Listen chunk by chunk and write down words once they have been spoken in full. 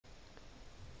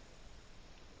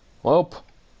Well,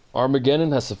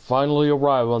 Armageddon has finally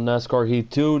arrived on NASCAR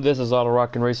Heat 2. This is Auto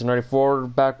Rockin' Racing 94,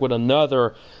 back with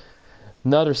another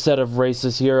set of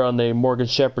races here on the Morgan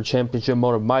Shepherd Championship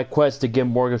mode. My quest to give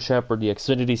Morgan Shepherd the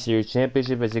Xfinity Series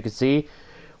Championship. As you can see,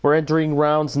 we're entering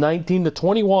rounds 19 to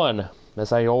 21.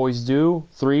 As I always do,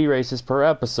 3 races per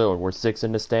episode. We're 6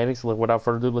 in the standings. Without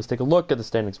further ado, let's take a look at the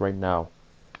standings right now.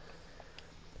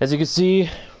 As you can see,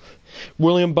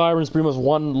 William Byron's pretty much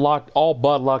all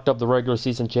but locked up the regular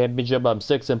season championship. I'm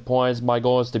 6 in points. My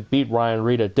goal is to beat Ryan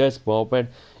Reed at this moment,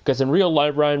 because in real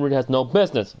life, Ryan Reed has no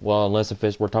business. Well, unless if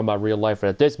we're talking about real life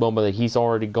at this moment, that he's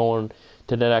already going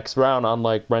to the next round.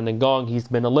 Unlike Brendan Gaughan, he's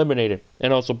been eliminated,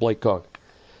 and also Blake Koch.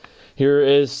 Here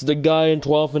is the guy in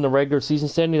 12th in the regular season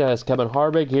standing. That is Kevin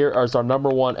Harvick. Here is our number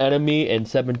 1 enemy in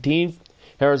 17th.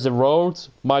 Harrison Rhodes.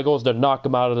 My goal is to knock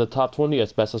him out of the top 20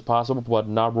 as best as possible, but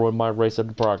not ruin my race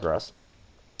in progress.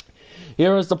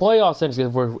 Here is the playoff standings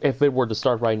if it were to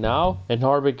start right now, and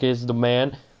Harvick is the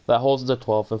man that holds the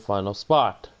 12th and final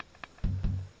spot.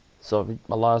 So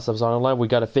a lot of stuff's on the line. We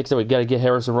got to fix it. We got to get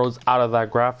Harrison Rhodes out of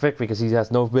that graphic because he has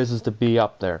no business to be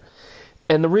up there.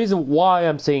 And the reason why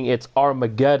I'm saying it's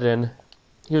Armageddon,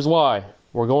 here's why.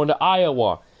 We're going to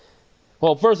Iowa.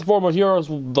 Well, first and foremost, here is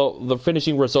the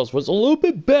finishing results was a little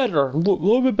bit better than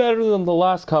the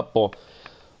last couple.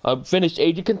 I finished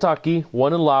 8th in Kentucky,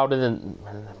 1 in Loudon,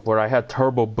 where I had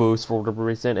turbo boost for the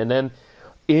reason, and then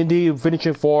Indy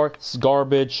finishing 4th. It's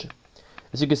garbage.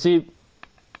 As you can see,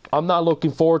 I'm not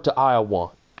looking forward to Iowa.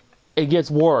 It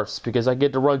gets worse because I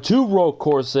get to run 2 road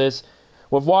courses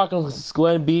with Watkins,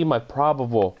 Glen being my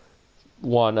probable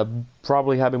one of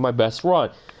probably having my best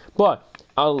run. But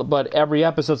every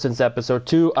episode since episode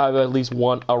 2, I've at least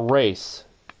won a race.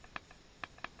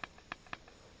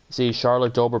 See,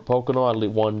 Charlotte, Dover, Pocono, I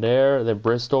won there. Then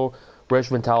Bristol,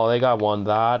 Richmond, Talladega, I won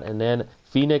that. And then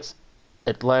Phoenix,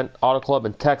 Atlanta Auto Club,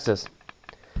 and Texas.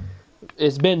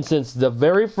 It's been since the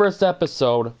very first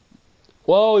episode.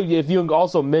 Well, if you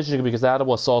also Michigan, because that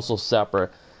was also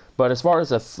separate. But as far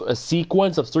as a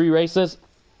sequence of 3 races,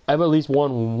 I've at least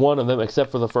won one of them,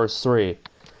 except for the first 3.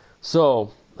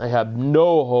 So I have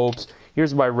no hopes.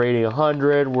 Here's my rating,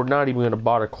 100. We're not even going to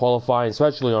bother qualifying,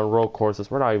 especially on road courses.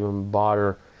 We're not even going to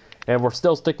bother. And we're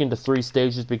still sticking to 3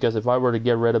 stages, because if I were to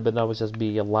get rid of it, that would just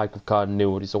be a lack of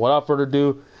continuity. So without further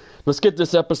ado, let's get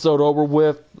this episode over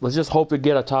with. Let's just hope to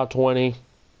get a top 20.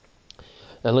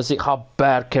 And let's see how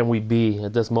bad can we be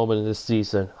at this moment in this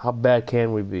season. How bad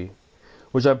can we be?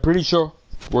 Which I'm pretty sure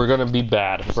we're going to be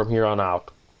bad from here on out.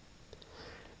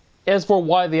 As for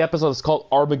why the episode is called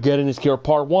Armageddon is here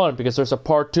part 1, because there's a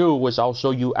part 2, which I'll show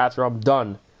you after I'm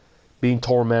done being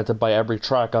tormented by every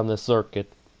track on this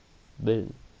circuit.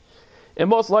 And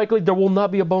most likely there will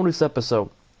not be a bonus episode.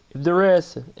 If there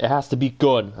is, it has to be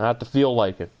good. I have to feel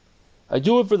like it. I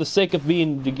do it for the sake of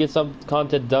to get some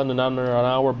content done in under an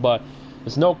hour, but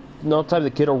there's no time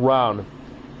to kid around.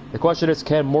 The question is,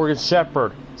 can Morgan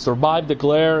Shepherd survive the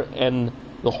glare and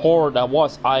the horror that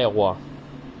was Iowa?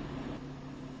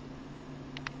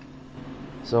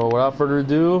 So without further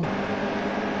ado,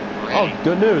 oh,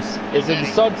 good news. It's in the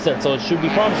sunset, so it should be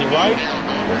promising, right?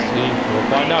 Let's see. We'll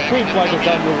find out. Green flag is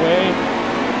underway.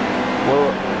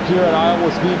 We're here at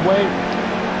Iowa Speedway.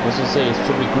 Let's just say it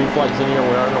should be green flags in here.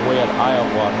 We're on our way at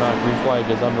Iowa. Not green flag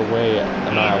is underway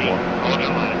in Iowa.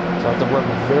 So I have to work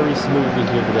very smoothly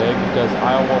here today because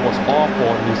Iowa was awful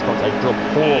in these cars. I drove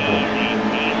horrible.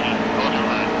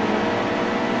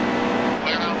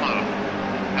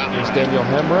 Here's Daniel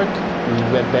Hemrick. We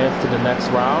advanced to the next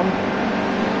round.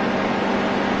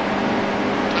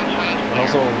 And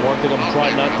also, one thing I'm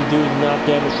trying not to do is not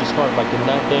damage this car. If I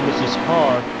cannot damage this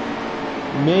car,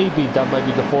 maybe that might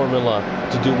be the formula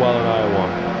to do well in Iowa.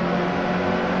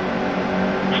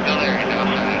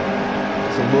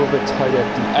 It's a little bit tight at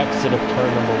the exit of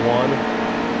turn number 1.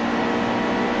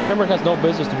 Hemrick has no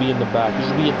business to be in the back. He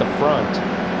should be at the front.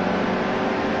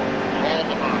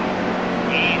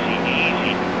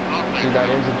 See, that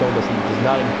engine tone is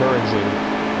not encouraging.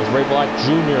 As Ray Black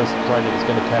Jr. is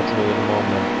going to catch me in a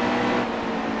moment.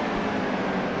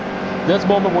 This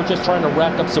moment, we're just trying to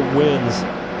rack up some wins.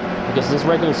 Because this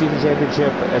regular season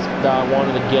championship that I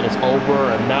wanted to get is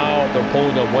over, and now they're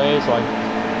pulling away, so I'm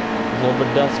a little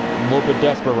bit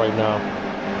desperate right now.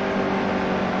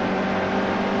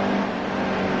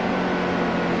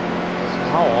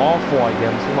 How awful I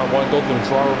am. So I want to go through the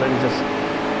throttle, and then it just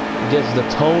gets the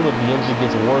tone of the engine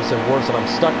gets worse and worse, and I'm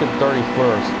stuck in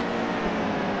 31st.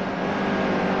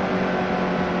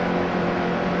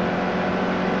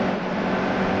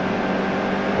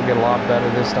 Get a lot better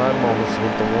this time, almost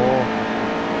with the wall.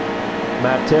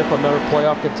 Matt Tiff, another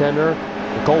playoff contender.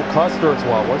 Cole Custer as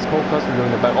well. What's Cole Custer doing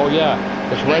in the back? Oh yeah,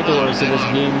 it's regulars in this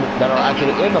game that are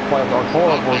actually in the playoffs are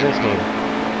horrible in this game.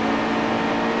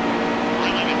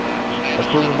 As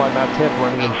proven by Matt Tiff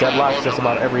running in dead last just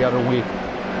about every other week.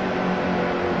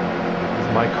 This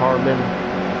is Mike Harmon.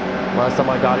 Last time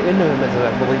I got into him,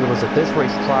 I believe it was at this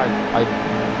racetrack,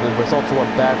 the results were a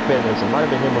bad finish. It might have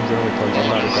been him or Jeremy Coach. I'm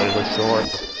not entirely sure.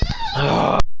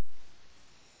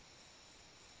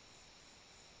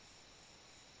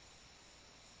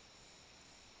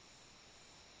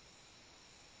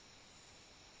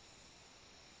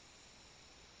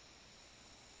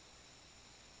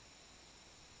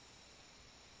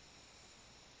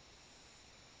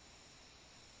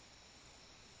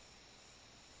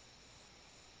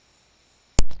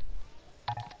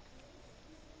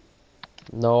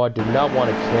 No, I do not want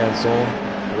to cancel.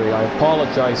 I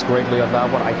apologize greatly on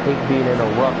that one. I hate being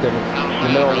interrupted in the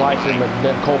middle of life stream, and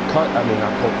then Cole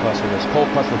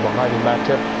Custer behind me, Matt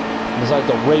Tip decides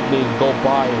to rape me and go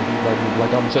by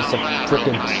like I'm just a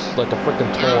freaking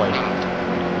toy.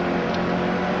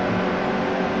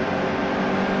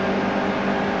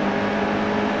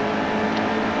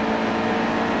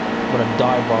 I'm gonna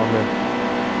dive bomb him.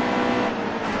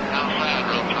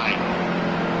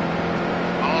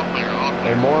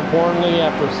 And more importantly,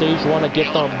 after stage 1, I get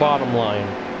on bottom line.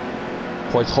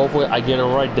 Which hopefully I get it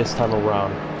right this time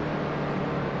around.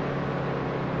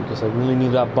 Because I really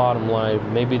need that bottom line.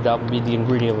 Maybe that would be the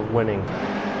ingredient of winning.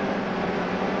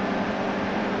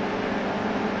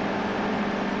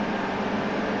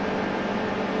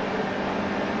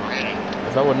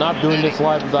 If I were not doing this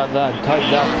live, that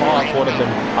pause would have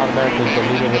been automatically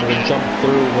deleted and then jumped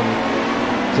through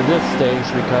to this stage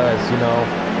because, you know,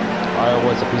 I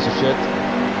was a piece of shit.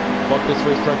 Fuck this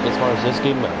racetrack as far as this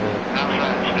game. Because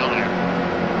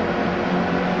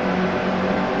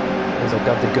I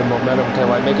got the good momentum. Can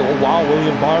I make it? Oh wow,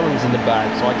 William Byron's in the back.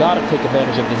 So I gotta take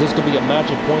advantage of this. This could be a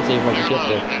magic point save if I can get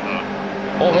there.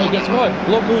 Oh hey, guess what?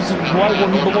 Look who's right where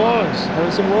he belongs.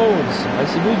 Harrison Rhodes.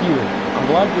 Nice to meet you. I'm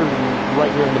glad you're right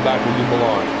here in the back where you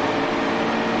belong.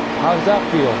 How does that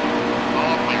feel?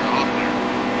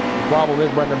 Problem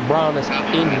is Brendan Brown is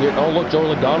in here. Oh look,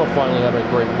 Joey Logano finally having a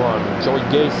great run. Joey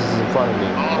Gase is in front of me.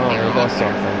 Oh, hey, that's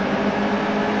something.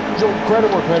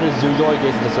 Credit where credit is due. Joey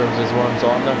Gase deserves this run,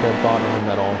 so I'm not going to bother him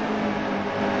at all.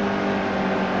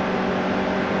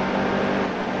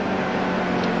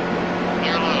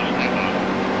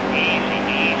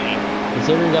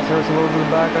 Considering that Harrison Rhodes in the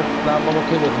back, I'm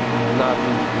okay with not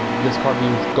this car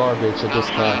being garbage at this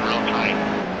time.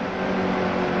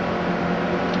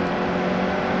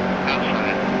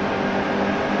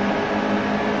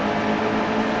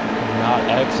 Not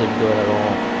exit good at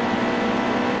all.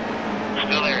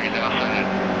 Still there, he's outside.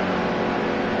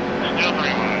 Still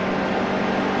 3 wide.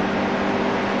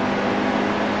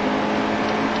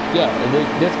 Yeah, in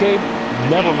this game,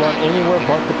 never run anywhere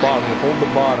but the bottom. Hold the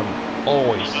bottom.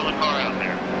 Always. Still a car out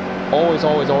there. Always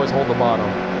hold the bottom.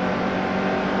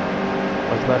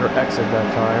 Much better exit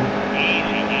that time.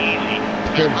 Easy.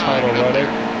 Good title running.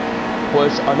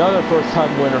 Which another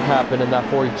first-time winner happened in that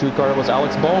 42 car was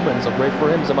Alex Bowman, so great for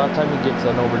him. It's about time he gets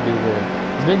an overdue win.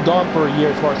 He's been gone for a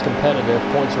year as far as competitive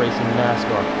points racing in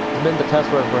NASCAR. It's been the test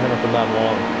run for him for that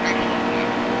long.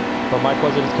 But my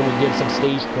question is, can we get some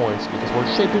stage points? Because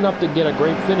we're shaping up to get a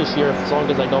great finish here as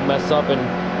long as I don't mess up and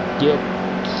get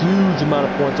huge amount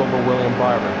of points over William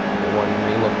Byron. What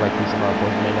may look like huge amount of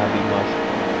points, may not be much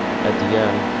at the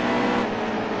end.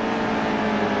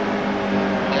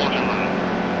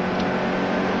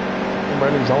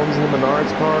 Brandon Jones in the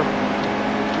Menards car.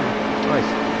 Nice.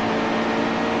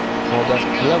 Oh,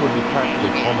 that would be practically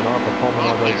Palmenard, but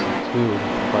Palmenard races 2,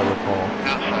 if I recall.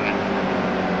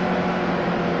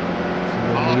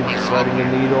 Sliding the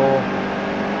needle.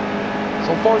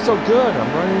 So far, so good. I'm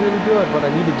running really good, but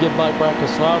I need to get by Brad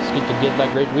Keselowski to get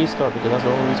that great restart because that's the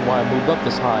only reason why I moved up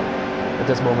this high at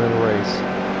this moment in the race.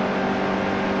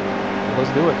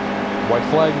 Let's do it. White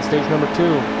flag in stage number 2.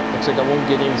 Looks like I won't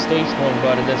get any stage point,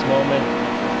 but at this moment,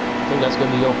 I think that's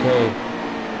going to be okay.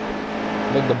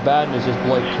 I think the bad news is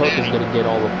Blake Koch is going to get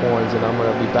all the points, and I'm going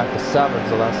to be back to 7,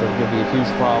 so that's going to be a huge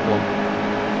problem.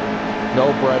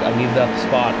 No, Brett, I need that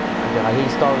spot. I hate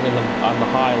starting on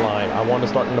the high line. I want to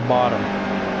start in the bottom.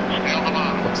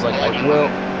 Looks like I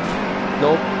will.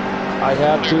 Nope. I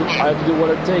have to do what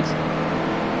it takes.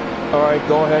 All right,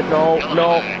 go ahead. No.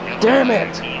 Damn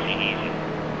it!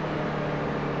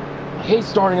 I hate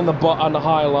starting on the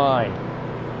high line.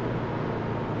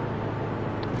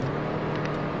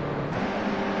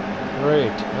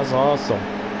 Great, that's awesome.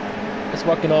 That's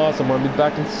fucking awesome. We're gonna be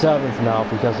back in 7th now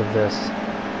because of this.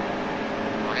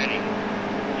 Ready,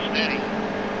 steady,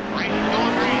 race is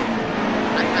going green.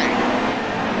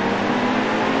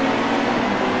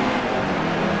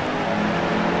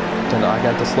 I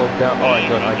got to slow down. Alright,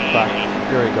 good. Back.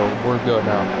 Here we go. We're good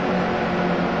now.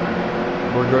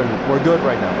 We're good. We're good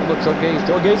right now. Look, Joe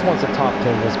Gaze wants a top 10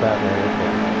 this badly.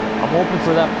 Okay. I'm hoping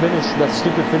for that finish, that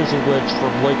stupid finishing glitch for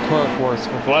Blake Cook, or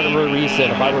for whatever reason,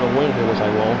 if I were to win here, which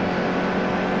I won't,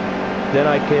 then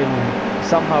I can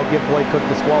somehow get Blake Cook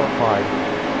disqualified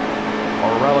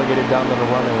or relegated down to the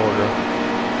running order.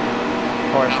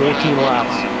 Alright, 14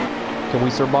 laps. Can we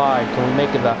survive? Can we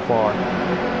make it that far?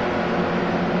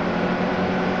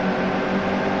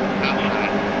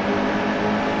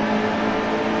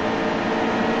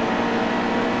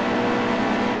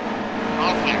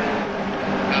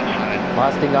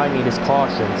 Last thing I need is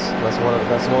cautions. That's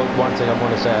one thing I'm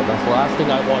going to say. That's the last thing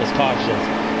I want is cautions.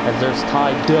 As there's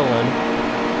Dillon.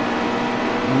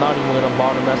 I'm not even going to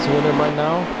bother messing with him right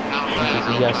now.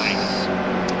 Yes.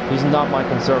 He's not my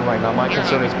concern right now. My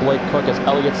concern is Blake Cook as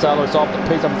Elliott Sadler's off the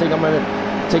pace. I'm thinking I'm going to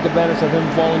take advantage of him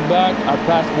falling back. I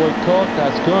passed Blake Cook.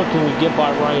 That's good. Can we get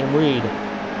by Ryan Reed?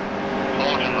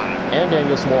 And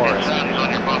Daniel Suarez.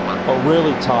 Oh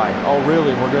really, Ty? Oh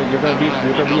really? You're gonna be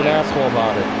an asshole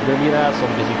about it. You're gonna be an asshole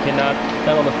because you cannot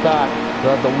handle the fact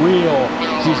that the real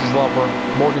Jesus lover,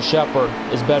 Morgan Shepherd,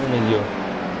 is better than you.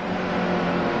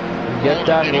 You get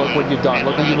that? And look what you've done.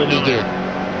 Look what you really did.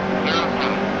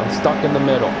 I'm stuck in the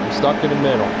middle. I'm stuck in the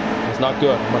middle. It's not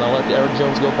good. I'm gonna let Eric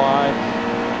Jones go by.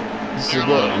 This is a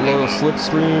little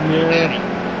slipstream here.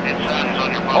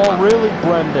 Oh really,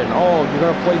 Brendan? Oh, you're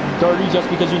gonna play dirty just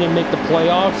because you didn't make the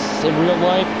playoffs in real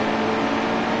life?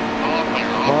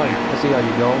 Fine, I see how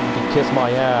you go. You can kiss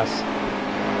my ass.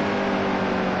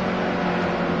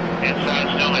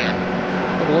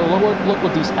 Look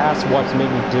what these ass wipes made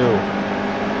me do.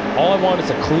 All I want is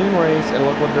a clean race, and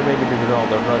look what they're making me do.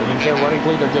 They're running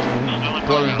clean, they're just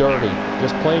playing dirty.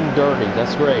 Just playing dirty.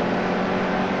 That's great.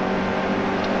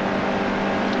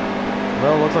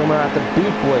 Well, looks like I'm gonna have to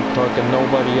beat Blake Cook and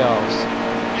nobody else.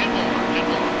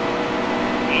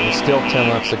 There's still 10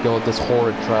 laps to go at this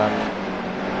horrid track.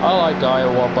 I like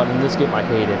Iowa, but in this game I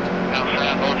hate it.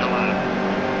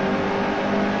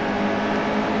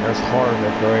 There's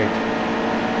Harvick, great.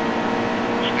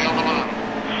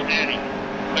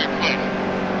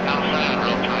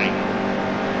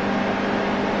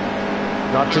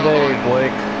 Not today,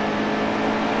 Blake.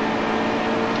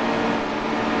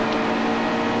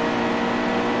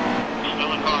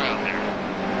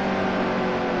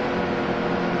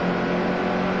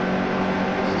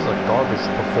 Garbage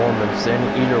performance, and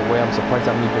either way I'm surprised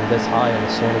I'm even this high in the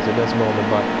standings at this moment,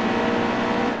 but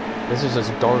this is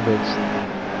just garbage.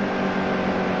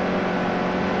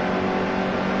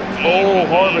 Oh,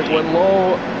 Harvick went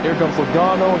low. Here comes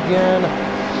Logano again.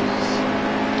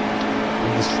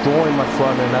 I'm destroying my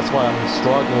front end, that's why I'm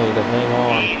struggling to hang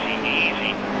on.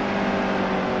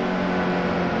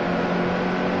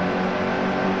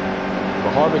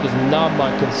 But Harvick is not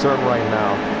my concern right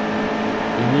now.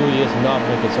 He really is not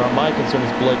my concern. My concern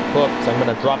is Blake Cook, so I'm going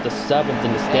to drop to 7th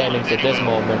in the standings at this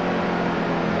moment.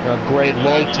 Great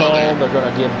low tone, they're going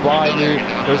to get by me.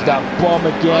 There's that bum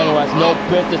again who has no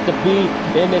business to be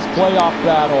in this playoff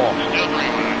battle.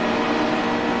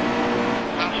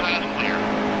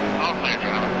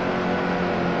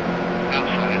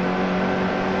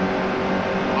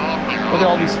 Look at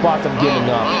all these spots I'm giving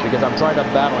up because I'm trying to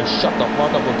battle and shut the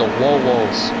fuck up with the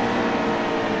whoa-whoas.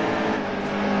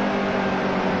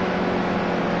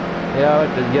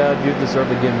 Yeah, you deserve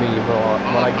to give me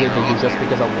what I did to you just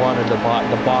because I wanted the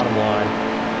bottom line.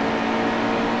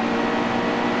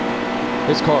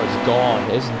 This car is gone.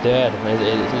 It's dead.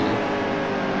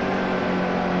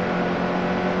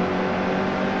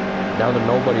 Now that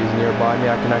nobody's nearby me,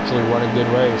 I can actually run a good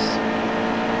race.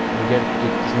 And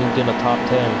sneak in the top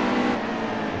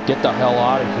 10. Get the hell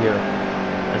out of here.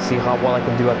 And see how well I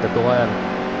can do at the Glen.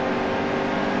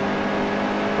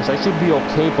 Which I should be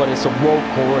okay, but it's a road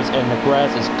course and the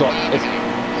grass is it's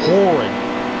horrid.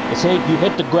 It's if you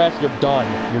hit the grass, you're done.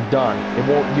 You're done.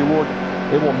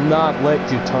 It will not let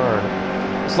you turn.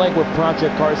 It's like with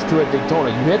Project Cars 2 at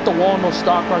Daytona. You hit the wall in those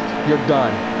stock cars, you're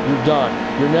done. You're done.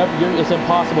 It's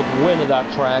impossible to win at that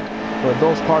track with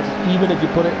those cars, even if you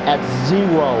put it at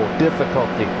 0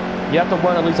 difficulty. You have to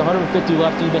run at least 150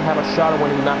 left to even have a shot at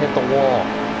winning and not hit the wall.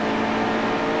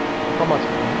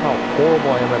 How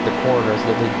horrible I am at the corners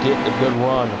that they get a good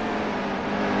run.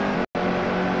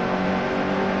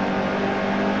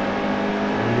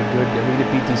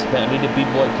 I need to beat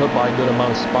Blake Cook by a good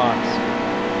amount of spots.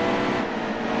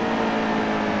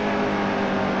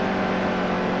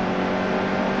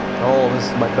 Oh, this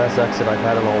is my best exit I've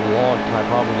had in a long time,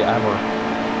 probably ever.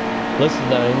 Listen to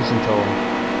that engine tone.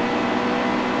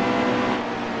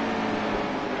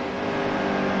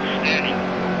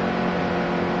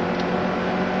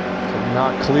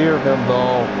 Cannot clear him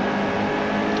though.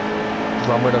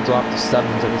 So I'm going to drop to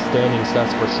 7th in the standings,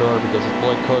 that's for sure, because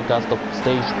Blake Koch has the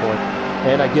stage point.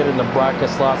 And I get in the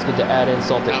bracket slots, get to add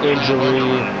insult to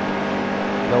injury.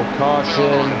 No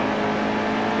caution.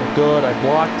 Good, I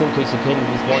blocked him in case he came in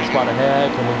his one spot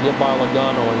ahead. Can we get by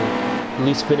Logano and at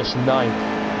least finish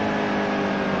 9th?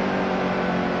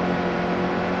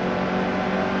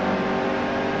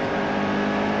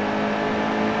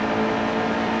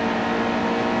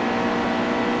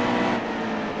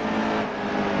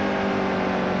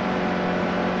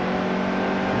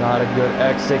 Not a good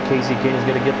exit. Casey Kane is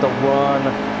going to get the run.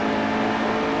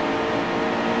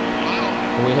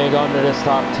 Can we hang on to this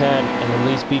top 10 and at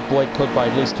least beat Blake Koch by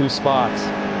at least 2 spots?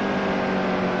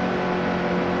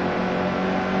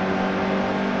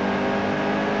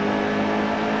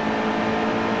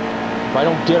 If I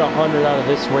don't get 100 out of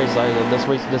this race,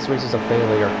 this race is a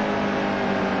failure.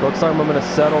 Looks like I'm going to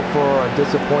settle for a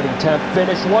disappointing 10th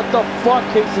finish. What the fuck,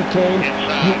 Casey Kane?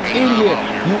 You idiot!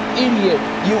 You idiot!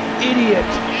 You idiot!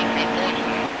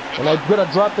 And I'm going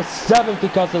to drop to 7th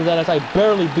because of that, as I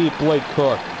barely beat Blake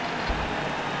Koch.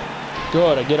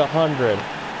 Good, I get 100.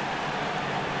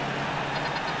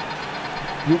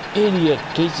 You idiot,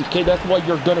 Casey Kane, that's what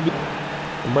you're going to be.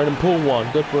 And Brendan Poole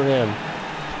won, good for him.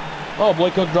 Oh,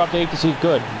 Blake Koch dropped to 8 to see,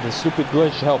 good. The stupid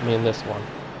glitch helped me in this one.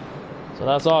 So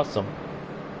that's awesome.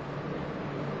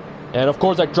 And of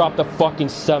course I dropped to fucking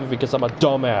 7th because I'm a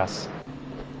dumbass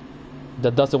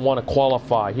that doesn't want to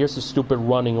qualify. Here's the stupid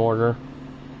running order.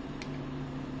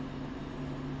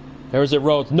 There's it,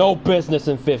 Rhodes. No business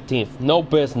in 15th. No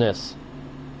business.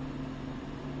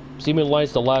 Seaman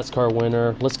Light's the last car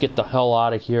winner. Let's get the hell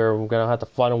out of here. We're going to have to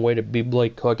find a way to beat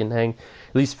Blake Koch and at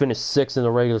least finish 6th in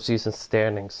the regular season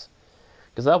standings.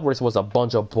 Because that race was a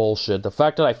bunch of bullshit. The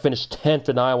fact that I finished 10th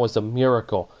in Iowa was a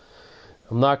miracle.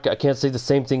 I can't say the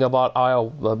same thing about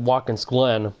Watkins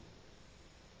Glen.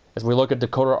 As we look at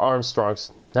Dakota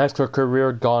Armstrong's NASCAR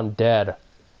career gone dead.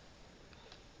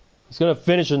 He's going to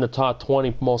finish in the top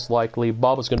 20 most likely.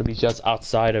 Bubba's going to be just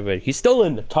outside of it. He's still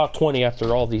in the top 20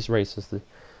 after all these races.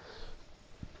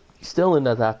 He's still in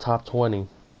that top 20.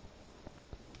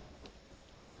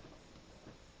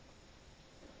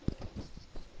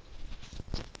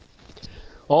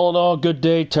 All in all, good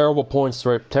day. Terrible points,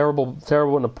 right? Terrible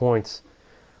in the points.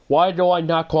 Why do I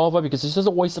not qualify? Because it's just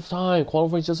a waste of time.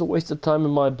 Qualifying is just a waste of time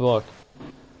in my book.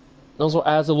 It also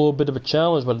adds a little bit of a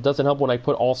challenge, but it doesn't help when I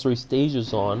put all 3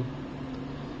 stages on.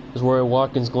 This is where at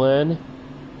Watkins Glen.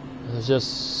 Let's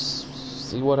just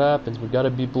see what happens. We gotta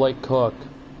beat Blake Koch.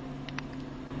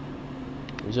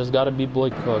 We just gotta beat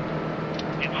Blake Koch.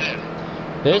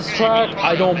 This track,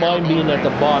 I don't mind being at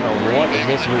the bottom. What is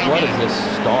this? What is this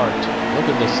start? Look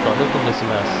at this start. Look at this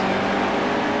mess.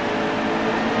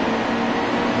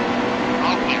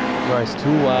 Guys, 2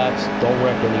 laps, don't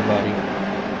wreck anybody.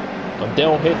 But they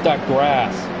don't hit that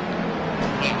grass.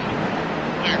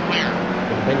 Clear.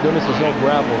 And thank goodness there's no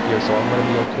gravel here, so I'm gonna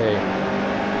be okay.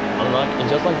 And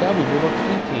just like that, we move up to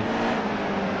 18.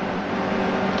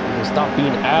 If we stop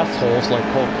being assholes like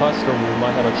Cole Custer, we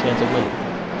might have a chance of winning.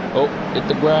 Oh, hit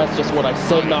the grass, just what I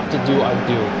said not to do, I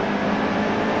do.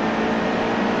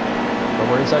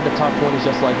 But we're inside the top 20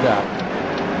 just like that.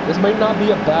 This may not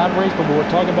be a bad race, but when we're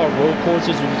talking about road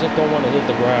courses, we just don't want to hit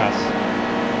the grass.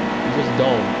 We just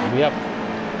don't. We have...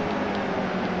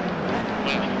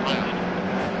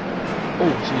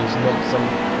 Oh, jeez, no,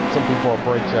 some people are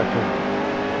brake checking.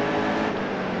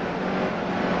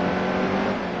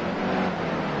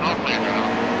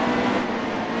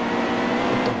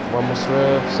 Get the rumble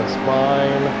strips, that's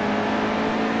fine.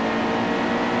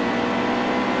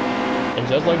 And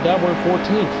just like that, we're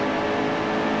 14th.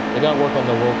 They gotta work on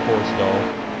the road course though,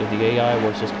 because the AI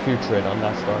was just putrid on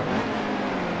that start.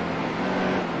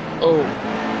 Oh,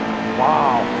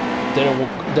 wow! Then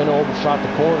it overshot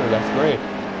the corner. That's great.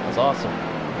 That's awesome.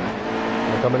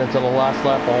 We're coming into the last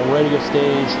lap already of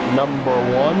stage number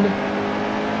 1.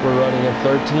 We're running in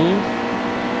 13th.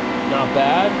 Not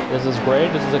bad. This is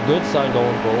great. This is a good sign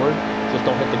going forward. Just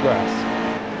don't hit the grass.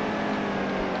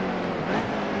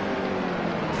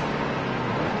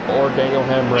 Or Daniel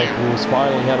Hemrick, who's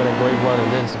finally having a great run in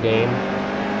this game.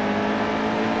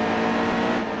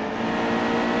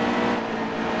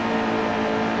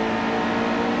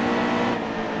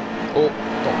 Oh,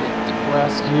 don't hit the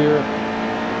grass here.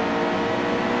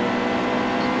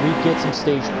 We get some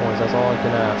stage points, that's all I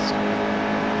can ask.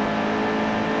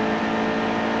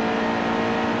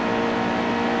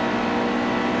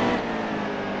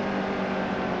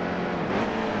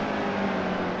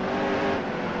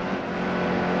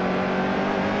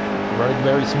 Running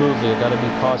very smoothly. I gotta be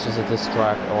cautious at this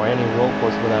track, or any road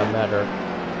course for that matter.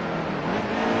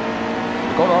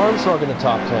 Dakota Armstrong in the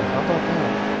top 10. How about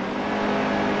that?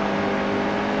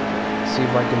 Let's see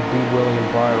if I can beat William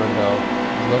Byron, though.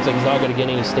 It looks like he's not going to get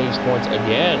any stage points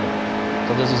again.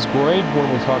 So this is great when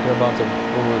we're talking about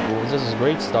this is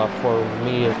great stuff for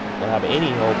me to have any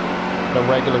hope in the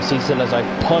regular season as I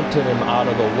punted him out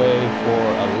of the way for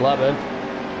 11th.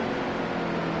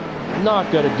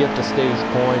 Not going to get the stage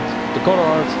points. Dakota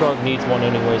Armstrong needs one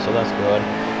anyway, so that's good.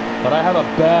 But I have a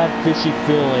bad, fishy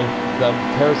feeling that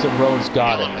Harrison Rhodes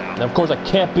got it. And of course, I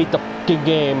can't beat the fucking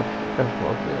game.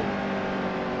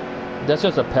 That's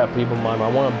just a pet peeve of mine. I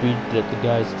want to beat the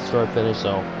guys start finish,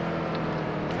 so.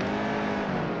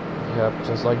 Yep,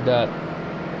 just like that.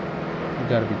 You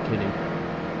gotta be kidding.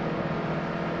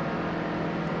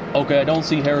 Okay, I don't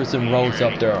see Harrison Rhodes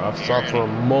up there. I saw for a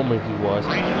moment he was.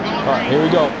 Alright, here we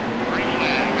go.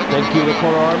 Thank you to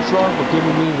Dakota Armstrong for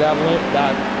giving me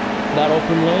that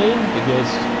open lane, because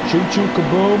choo-choo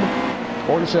kaboom,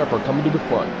 Morgan Shepherd coming to the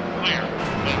front.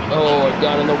 Oh, I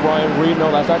got into Ryan Reed. No,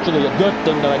 that's actually a good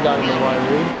thing that I got into Ryan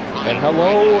Reed. And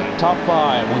hello, top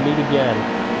 5. We meet again.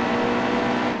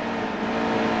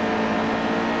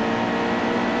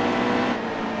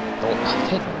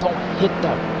 Don't hit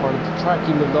that part of the track,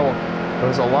 even though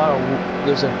there's a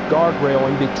guardrail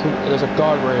in between. There's a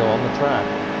guardrail on the track.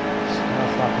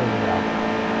 Stop hitting that.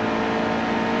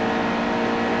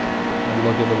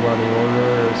 Look at the running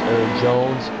order. There's Aaron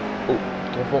Jones. Oh,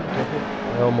 careful.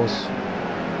 I almost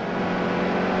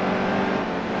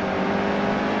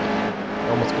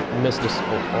missed this.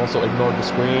 Oh, also ignored the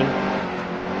screen.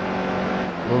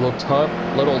 Little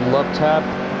love tap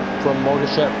from Morgan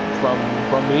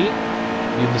from me.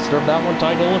 You disturbed that one,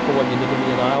 Ty Dillon, for what you did to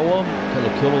me in Iowa, kind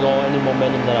of killing any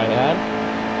momentum that I had.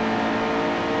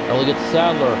 Elliott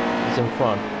Sadler is in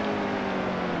front.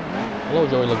 Hello,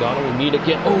 Joey Logano. We meet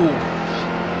again. Oh,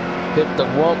 hit the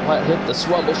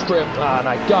rumble strip, and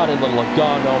I got into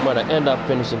Logano. I'm gonna end up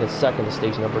finishing in second to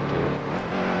stage number 2.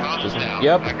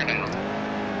 Yep.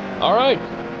 All right.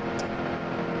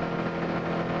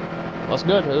 That's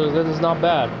good. This is not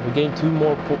bad. We gained 2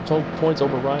 more points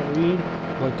over Ryan Reed.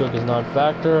 Glen Cook is not a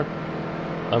factor.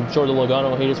 I'm sure the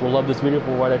Logano haters will love this video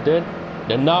for what I did.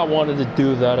 Did not wanted to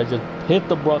do that. I just hit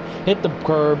the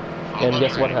curb, and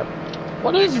guess what happened?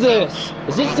 What is this?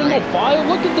 Is this single file?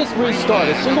 Look at this restart.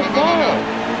 It's single file.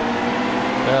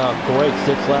 Yeah, great.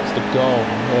 6 laps to go.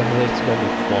 It's gonna be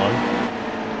fun.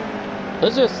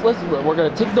 We're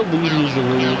gonna take the lead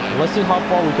easily. Let's see how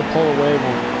far we can pull away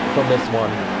from this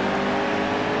one.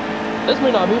 This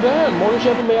may not be bad. Morgan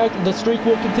Shepherd the streak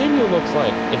will continue, looks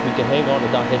like. If we can hang on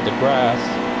and not hit the grass.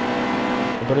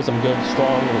 And put in some good,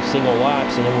 strong, single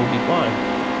laps, and then we'll be fine.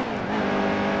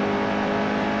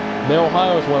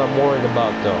 Mid-Ohio is what I'm worried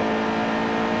about, though.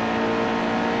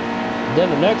 Then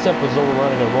the next episode we're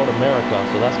running in Road America,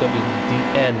 so that's going to be the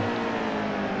end.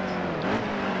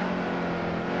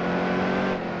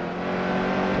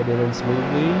 Put it in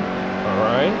smoothly.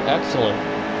 Alright, excellent.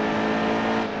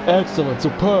 Excellent,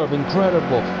 superb,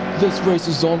 incredible. This race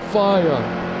is on fire.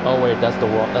 Oh wait,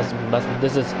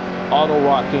 this is Auto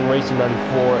Rocking Racing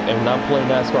 94, and I'm playing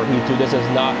NASCAR Heat 2. This is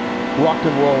not rock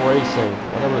and roll racing.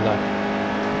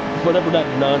 Whatever that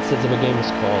nonsense of a game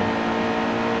is called.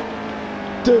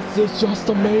 This is just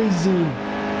amazing.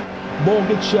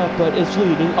 Morgan Shepherd is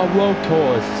leading a road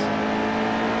course.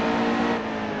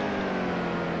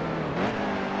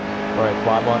 Alright,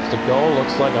 5 laps to go.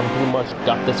 Looks like I'm pretty much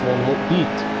got this one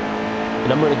beat.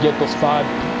 And I'm going to get those 5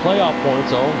 playoff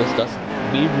points. Oh, this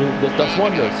does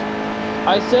wonders.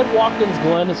 I said Watkins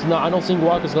Glen. It's not. I don't think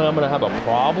Watkins Glen I'm going to have a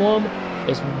problem.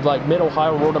 It's like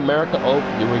Mid-Ohio, Road America. Oh,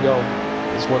 here we go.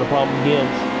 This is where the problem begins.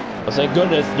 But thank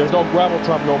goodness there's no gravel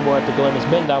trap no more at the Glen. It's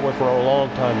been that way for a long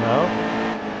time now.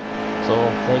 So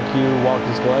thank you,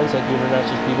 Watkins Glen. Thank you,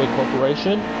 International Speedway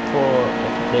Corporation, for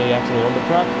they actually own the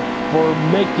track, for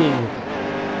making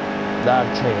that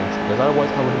change. Because otherwise,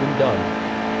 I would have been done.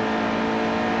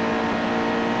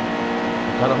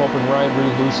 I'm kind of hoping Ryan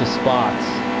Reed loses spots.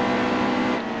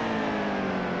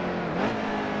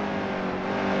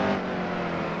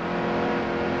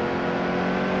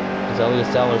 Because Elliott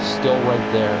Sadler's still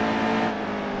right there.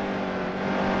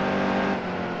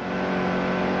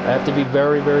 I have to be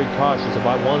very, very cautious. If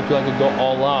I wanted to, I could go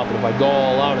all out. But if I go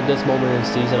all out at this moment in the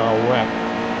season, I'll wreck.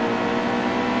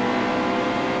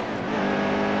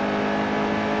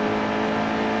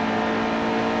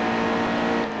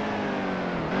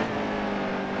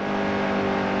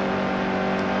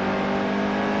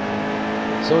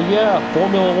 So yeah,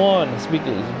 Formula One.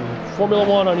 Speaking Formula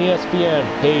One on ESPN,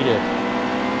 hate it.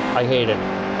 I hate it.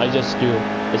 I just do.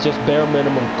 It's just bare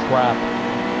minimum crap.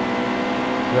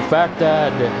 The fact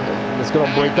that it's going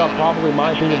to break up probably, in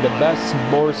my opinion, the best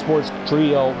motorsports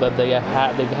trio that they've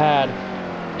had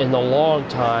in a long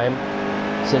time,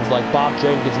 since like Bob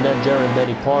Jenkins, Ned Jarrett, and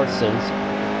Benny Parsons.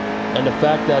 And the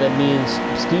fact that it means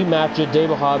Steve Matchett,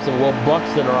 David Hobbs, and Will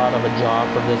Buxton are out of a job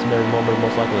for this very moment,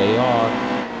 most likely they are,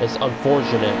 it's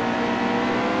unfortunate.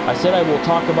 I said I will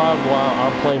talk about it while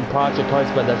I'm playing Project Cars,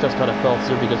 but that just kind of fell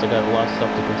through because I got a lot of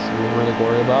stuff to really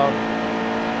worry about.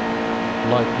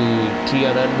 Like the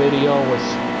TNN video, which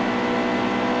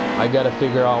I gotta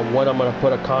figure out when I'm gonna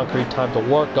put a concrete time to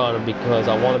work on it, because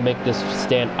I want to make this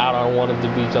stand out. I don't want it to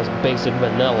be just basic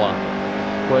vanilla.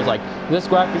 Whereas like, this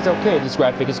graphic's okay, this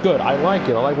graphic is good, I like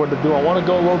it, I like what to do. I want to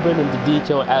go a little bit into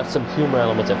detail and add some humor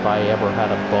elements if I ever had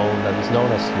a bone that is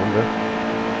known as humor.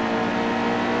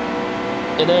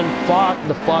 And then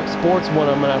the Fox Sports one,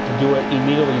 I'm gonna have to do it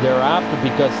immediately thereafter,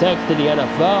 because thanks to the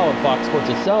NFL and Fox Sports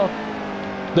itself,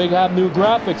 they have new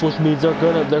graphics, which means they're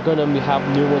gonna have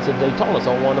new ones that they told us.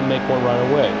 I want to make one right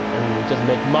away and just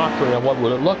make mockery of what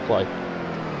would it look like.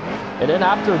 And then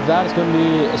after that, it's gonna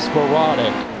be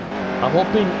sporadic. I'm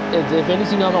hoping, if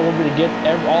anything else, I want me to get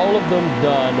all of them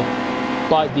done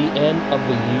by the end of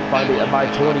the year, by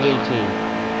 2018.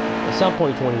 At some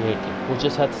point 2018. We'll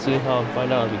just have to see how and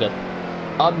find out, because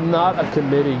I'm not a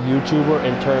committed YouTuber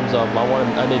in terms of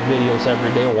I make videos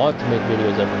every day. I want to make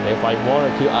videos every day. If I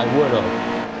wanted to, I would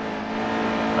have.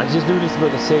 I just do this for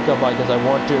the sake of, like, because I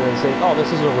want to and say, oh,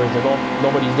 this is original.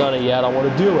 Nobody's done it yet. I want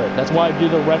to do it. That's why I do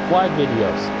the red flag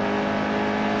videos.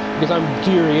 Because I'm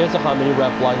curious of how many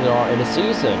red flags there are in a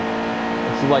season.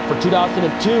 It's like for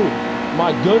 2002,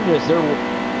 my goodness,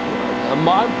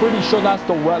 I'm pretty sure that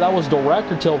was the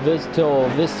record till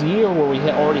this year, where we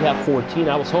already have 14.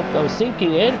 I was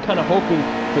thinking and kind of hoping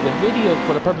for the video,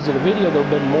 for the purpose of the video, there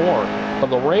would have been more. But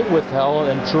the rain withheld,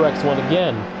 and Truex won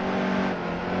again.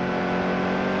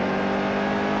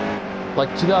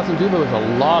 Like 2002, there was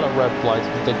a lot of red flags.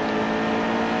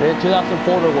 In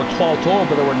 2004, there were 12 total,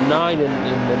 but there were 9,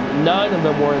 and 9 of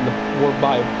them were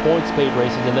by points paid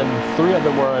races, and then 3 of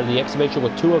them were in the exhibition,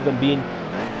 with 2 of them being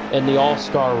in the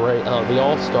All-Star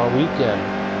weekend,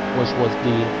 which was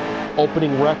the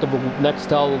opening wreck of the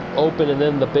Nextel Open, and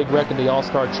then the big wreck of the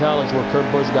All-Star Challenge, where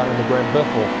Kurt Busch got in the Grand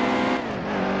Biffle.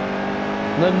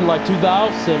 And then, like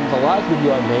 2000, the last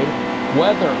video I made,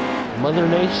 weather, Mother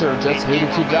Nature just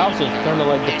hated 2000, kind of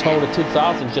like the tone of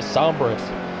 2000, just sombrous.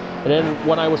 And then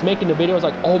when I was making the video, I was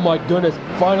like, oh my goodness,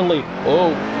 finally,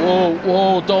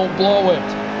 whoa, don't blow it.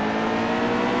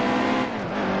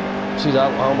 Jeez, I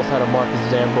almost had a Marcus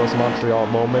Zambros Montreal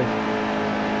moment.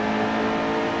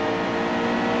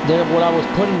 Then when I was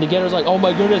putting together, I was like, oh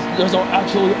my goodness, there's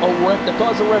actually a wreck that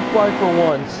caused a red flag for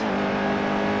once.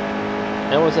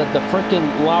 And it was at the freaking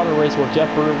Louder race where Jeff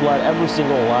Burton led every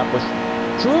single lap, which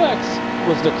Truex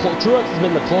has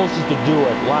been the closest to do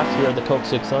it last year at the Koch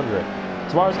 600.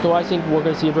 As far as do I think we're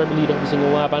going to see a Red lead every single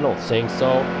lap? I don't think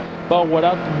so. But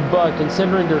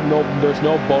considering there's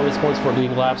no bonus points for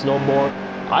leading laps, no more,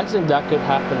 I think that could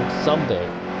happen someday.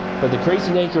 But the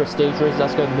crazy nature of stage races,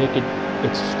 that's going to make it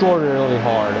extraordinarily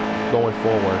hard going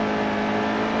forward.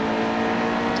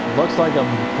 Looks like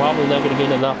I'm probably not going to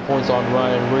gain enough points on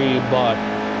Ryan Reed, but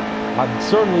I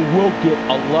certainly will get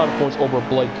a lot of points over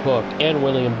Blake Cook and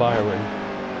William Byron.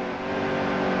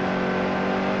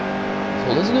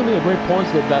 So this is going to be a great point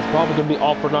slip that's probably going to be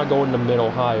all for not going to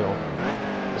Mid-Ohio.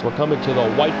 So we're coming to the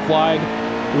white flag.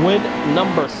 Win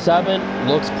number 7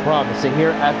 looks promising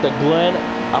here at the Glen.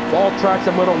 Of all tracks,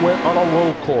 I'm going to win on a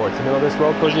road course. You know, this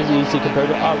road course is easy compared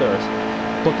to others.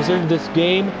 But considering this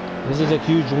game, this is a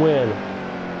huge win.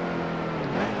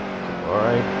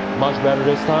 Alright, much better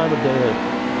this time. It didn't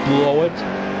blow it.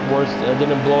 Worse, it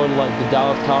didn't blow it like the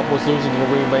Dallas Cowboys losing to the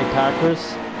Green Bay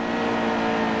Packers.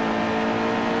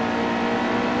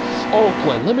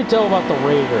 Oakland, let me tell you about the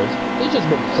Raiders. They've just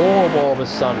been horrible all of a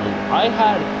sudden. I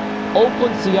had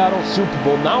Oakland, Seattle, Super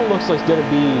Bowl. Now it looks like it's going to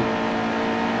be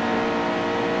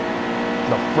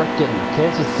the frickin'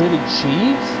 Kansas City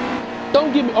Chiefs?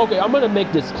 Don't give me... Okay, I'm going to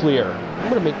make this clear.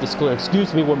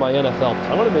 Excuse me with my NFL.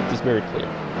 I'm going to make this very clear.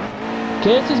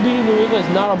 Kansas beating New England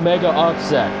is not a mega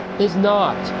upset. It's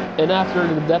not. And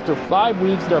after 5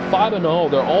 weeks, they're 5-0.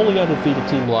 They're only undefeated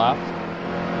team left.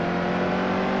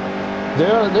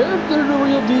 They're the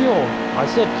real deal. I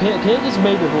said Kansas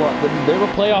made it. They were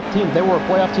a playoff team. They were a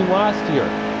playoff team last year.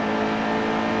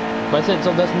 But I said,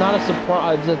 so that's not a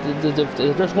surprise.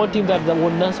 If there's one team that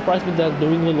would not surprise me that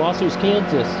New England lost, it was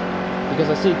Kansas. Because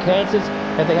I see Kansas,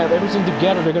 if they have everything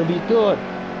together, they're going to be good.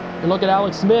 And look at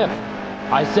Alex Smith.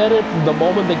 I said it the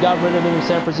moment they got rid of him in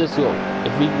San Francisco.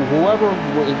 Whoever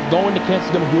is going to Kansas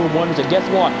is going to do it wonders. And guess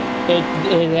what?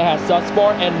 it has thus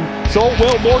far, and so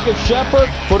will Morgan Shepherd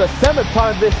for the 7th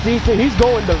time this season. He's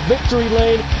going to victory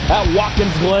lane at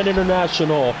Watkins Glen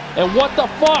International. And what the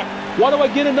fuck? Why do I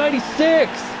get a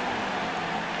 96?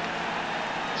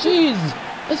 Jeez,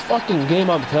 this fucking game,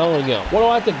 I'm telling you. What do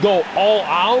I have to go all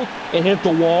out and hit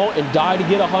the wall and die to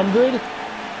get 100?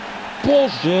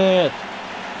 Bullshit.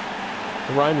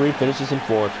 Ryan Reed finishes in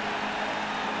 4th.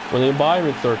 William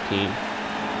Byron 13.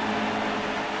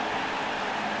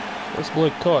 Where's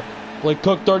Blake Koch? Blake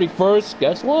Koch 31st.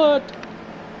 Guess what?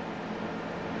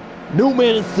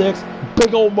 Newman in 6th.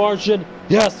 Big old margin.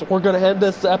 Yes, we're going to end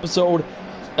this episode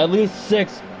at least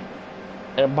 6.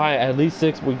 And by at least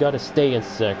 6, we got to stay in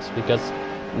 6 because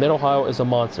Mid-Ohio is a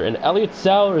monster. And Elliott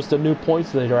Sadler is the new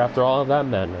points leader after all of that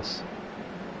madness.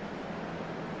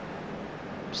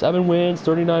 7 wins,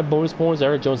 39 bonus points.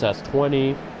 Eric Jones has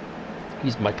 20.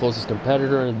 He's my closest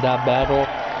competitor in that battle.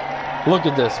 Look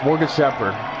at this, Morgan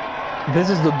Shepherd. This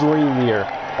is the dream year.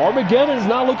 Armageddon is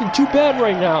not looking too bad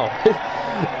right now.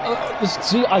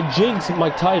 See, I jinxed my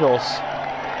titles.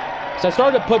 So I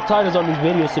started to put titles on these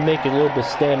videos to make it a little bit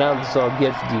stand out, so I'll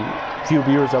give the few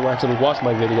viewers that will actually watch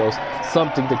my videos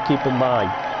something to keep in mind.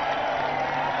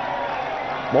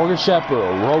 Morgan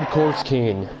Shepherd, road course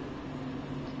king.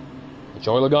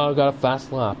 Joey Logano got a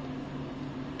fast lap.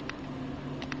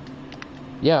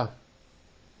 Yeah.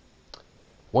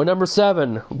 Win number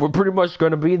 7. We're pretty much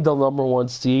going to be the number 1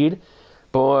 seed,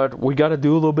 but we got to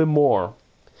do a little bit more.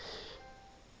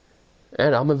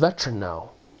 And I'm a veteran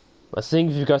now. I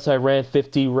think because I ran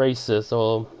 50 races,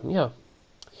 so yeah.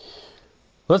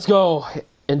 Let's go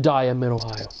and die in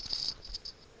Mid-Ohio.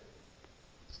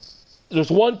 There's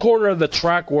one corner of the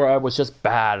track where I was just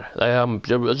bad.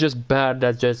 It was just bad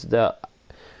that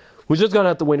we're just going to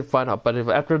have to wait and find out. But if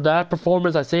after that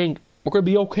performance, I think we're going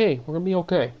to be okay. We're going to be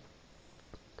okay.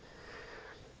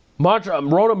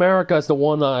 Road America is the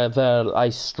one that I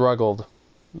struggled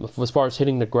as far as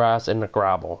hitting the grass and the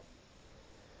gravel.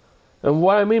 And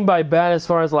what I mean by bad, as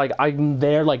far as like I'm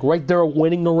there, like right there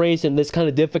winning the race in this kind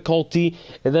of difficulty,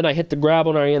 and then I hit the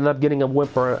gravel and I end up getting a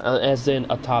whimper, as in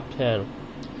a top 10.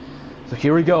 So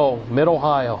here we go,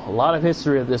 Mid-Ohio. A lot of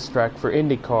history of this track for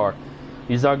IndyCar.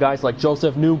 These are guys like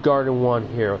Joseph Newgarden won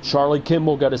here. Charlie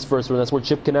Kimball got his first win. That's where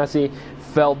Chip Ganassi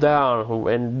fell down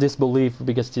in disbelief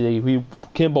because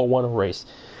Kimball won a race.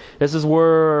 This is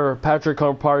where Patrick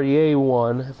Carpentier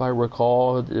won, if I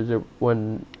recall,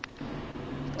 when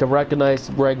to recognize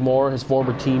Greg Moore, his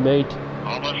former teammate.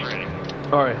 Almost ready.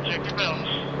 All right. Check your belts.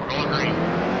 We're going green.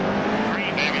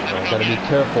 Green, baby. I gotta be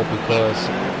careful because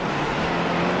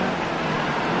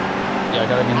I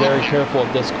gotta be very careful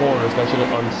at this corner, especially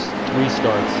on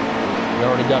restarts. We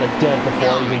already got a dent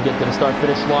before we even get to the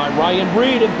start-finish line. Ryan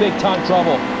Reed in big-time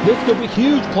trouble. This could be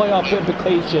huge playoff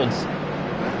implications.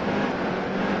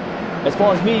 As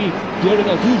far as me getting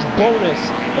a huge bonus,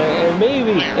 and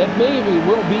maybe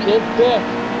we'll be in 5th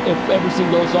if everything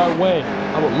goes our way.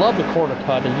 I would love the corner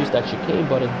cut and use that chicane,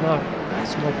 but it's not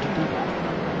smart to do that.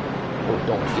 Oh,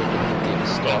 don't get me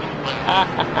started.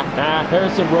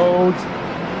 Harrison Rhodes.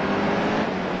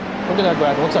 Look at that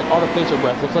grass. It looks like artificial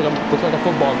grass. Looks like a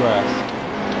football grass.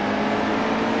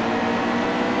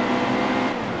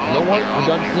 You know what? I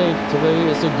gotta say, today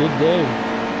is a good day.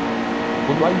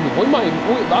 I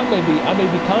may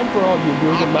be kind for all you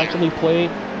viewers and actually play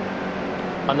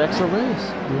an extra race.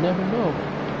 You never know.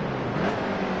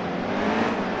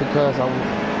 Because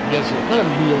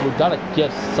we gotta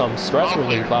get some stress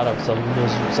relief out of some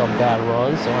bad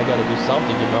runs, so I gotta do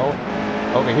something, you know.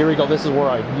 Okay, here we go. This is where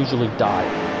I usually die.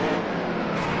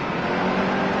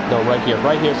 No, right here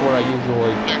is where I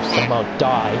usually somehow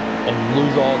die and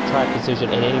lose all track decision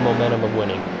and any momentum of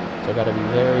winning. So I gotta be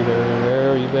very, very,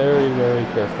 very, very, very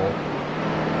careful.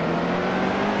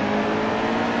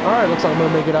 Alright, looks like I'm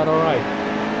gonna make it out alright.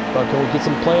 But can we get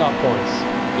some playoff points?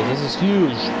 Because this is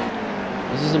huge.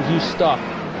 This is some huge stuff.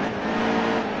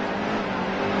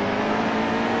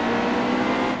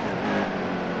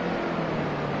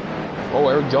 Oh,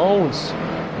 Eric Jones.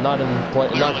 Not in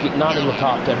the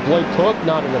top 10. Blake Koch,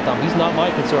 not in the top. He's not my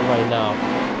concern right now.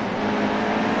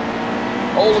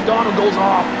 Oh, Logano goes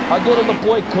off. I get him to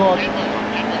Blake Koch.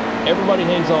 Everybody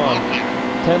hangs on.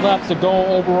 10 laps to go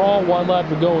overall. 1 lap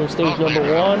to go in stage number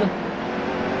 1.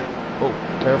 Oh,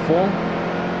 careful.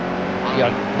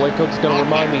 Yeah, Blake Koch's going to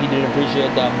remind me he didn't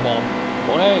appreciate that bump.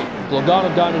 Oh, hey,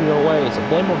 Logano got in your way, so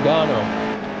blame Logano.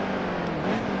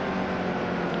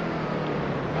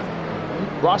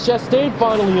 Ross Chastain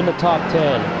finally in the top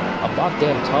 10. About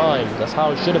damn time. That's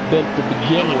how it should have been to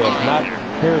begin with, not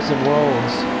Harrison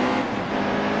Rhodes.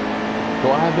 Do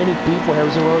I have any beef with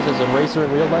Harrison Rhodes as a racer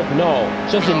in real life? No,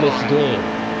 just in this game.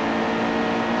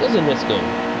 is in this game.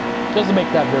 Just to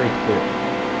make that very clear.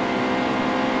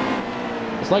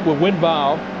 It's like with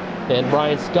Winval and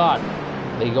Brian Scott.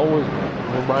 They always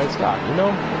with Brian Scott, you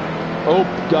know? Oh,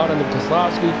 got into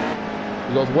Keselowski.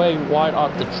 He goes way wide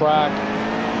off the track.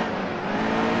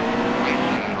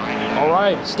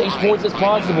 Alright, stage points is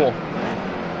possible.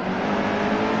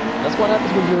 That's what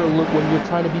happens when you're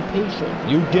trying to be patient.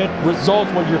 You get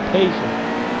results when you're patient.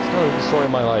 It's kind of the story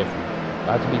of my life.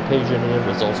 I have to be patient and get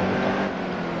results will come.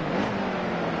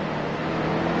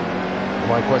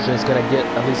 My question is, can I get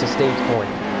at least a stage point?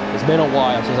 It's been a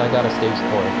while since I got a stage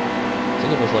point. I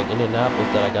think it was like Indianapolis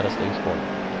that I got a stage point.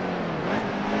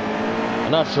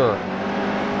 I'm not sure.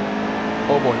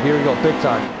 Oh boy, here we go, big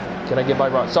time. Can I get by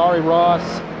Ross? Sorry,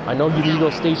 Ross. I know you need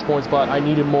those stage points, but I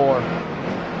needed more.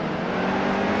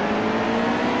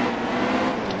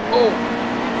 Oh!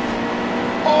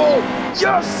 Oh!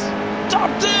 Yes! Top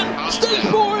 10! Stage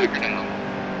point!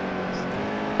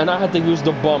 And I had to use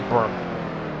the bumper.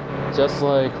 Just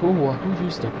like, who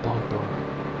used the bumper?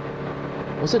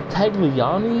 Was it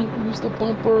Tagliani who used the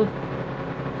bumper?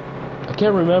 I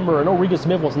can't remember. I know Regan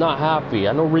Smith was not happy.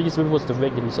 I know Regan Smith was the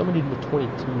victim. Somebody in the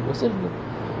 22.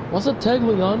 Was it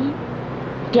Tagliani?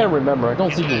 I can't remember. I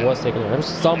don't think it was Tagliani. It was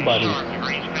somebody.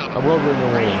 I wrote it in the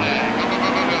wing.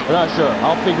 I'm not sure.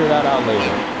 I'll figure that out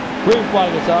later. Green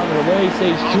flag is out of the way.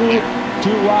 Stage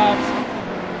 2 laps.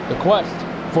 The quest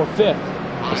for 5th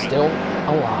is still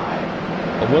alive.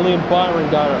 And William Byron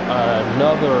got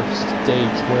another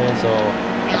stage win, so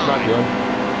that's not good.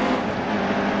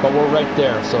 But we're right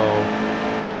there, so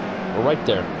we're right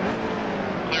there.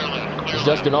 There's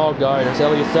Justin Allgaier. There's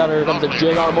Elliott Sadler. Here comes the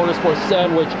JR Motorsports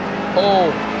sandwich. Oh,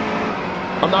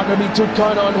 I'm not going to be too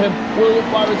kind on him. William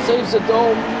Byron saves it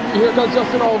though. Here comes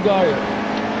Justin Allgaier.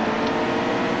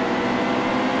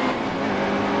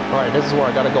 Alright, this is where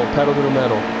I gotta go pedal to the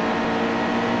metal.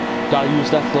 Gotta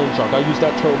use that slingshot, gotta use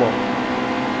that turbo.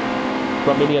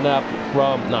 From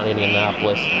not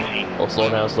Indianapolis. Oh, slow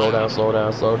down, slow down, slow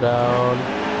down, slow down.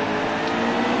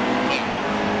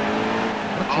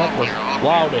 What track was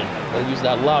Loudon? Gotta use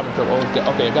that Loudon turbo.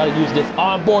 Okay, I gotta use this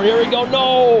on board. Here we go.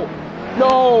 No!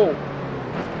 No!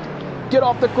 Get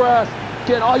off the grass!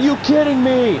 Are you kidding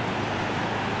me?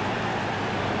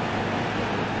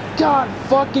 God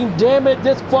fucking damn it,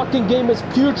 this fucking game is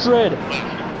putrid.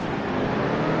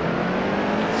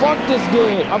 Fuck this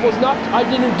game. I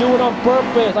didn't do it on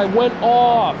purpose. I went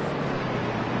off.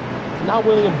 Now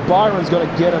William Byron's gonna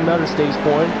get another stage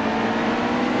point.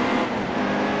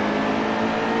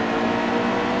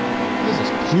 This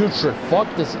is putrid.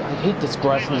 Fuck this. I hate this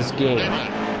grass in this game.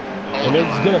 And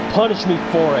it's gonna punish me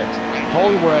for it.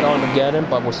 Holy, we're at Armageddon,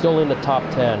 but we're still in the top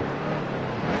 10.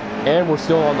 And we're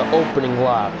still on the opening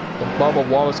lap. And Bubba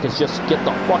Wallace can just get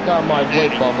the fuck out of my way,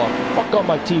 Bubba. Fuck up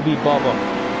my TV, Bubba.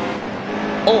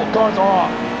 Oh, cars are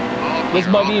off. This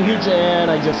might be a huge, and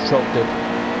I just choked it.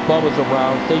 Bubba's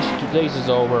around. Stage is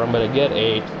over. I'm gonna get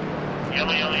 8.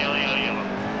 Yellow.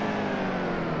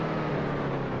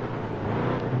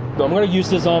 So I'm gonna use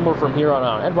this armor from here on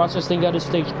out. Ed Rochester got his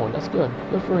stage point. That's good.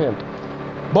 Good for him.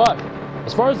 But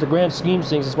as far as the grand scheme of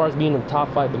things, as far as being in the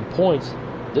top 5 in points,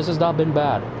 this has not been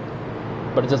bad.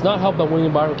 But it does not help that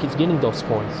William Byron keeps getting those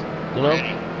points, you know?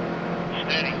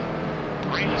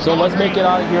 So let's make it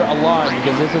out of here alive,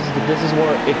 because this is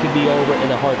where it could be over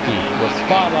in a heartbeat. With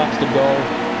 5 laps to go.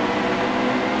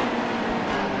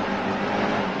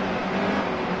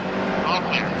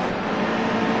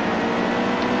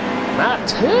 Matt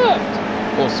tipped!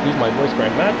 Oh, excuse my voice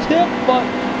crack. Matt tipped, but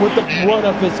with the run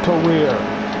of his career.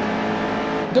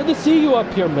 Good to see you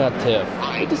up here, Matt Tiff.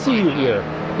 Good to see you here.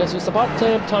 Because it's about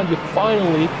damn time you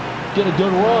finally get a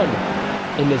good run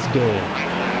in this game.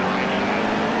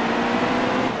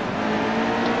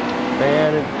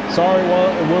 Man, sorry,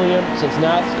 William, since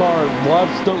NASCAR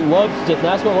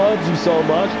loves you so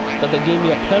much that they gave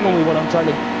me a penalty when I'm trying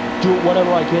to do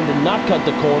whatever I can to not cut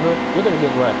the corner. You're gonna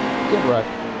get wrecked. Get wrecked.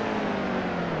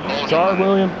 Sorry,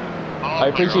 William. I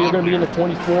appreciate you're gonna be in the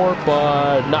 24,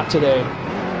 but not today.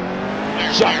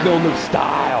 Jacques Villeneuve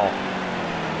style.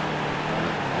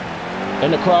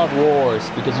 And the crowd roars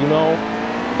because, you know,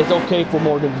 it's okay for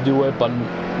Morgan to do it, but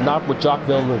not what Jacques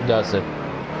Villeneuve does it.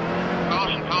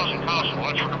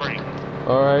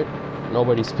 Alright,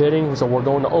 nobody's pitting, so we're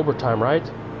going to overtime, right?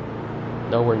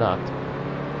 No, we're not.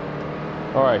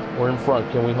 Alright, we're in front.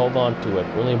 Can we hold on to it?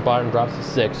 William Byron drops to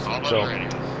 6. So,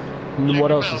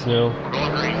 what else is new?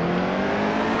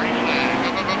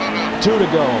 2 to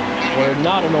go. We're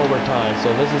not in overtime,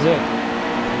 so this is it.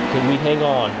 Can we hang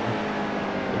on?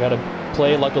 We gotta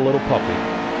play like a little puppy.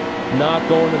 Not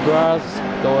go in the grass.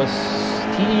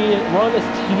 Run as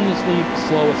tediously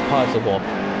slow as possible.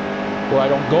 where I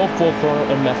don't go full throttle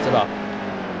and mess it up.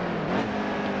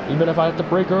 Even if I have to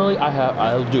brake early,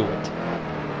 I'll do it.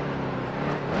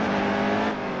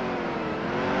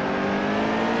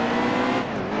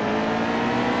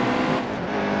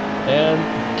 And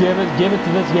give it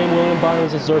to this game. William Byron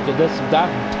deserves it. That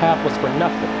tap was for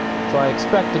nothing, so I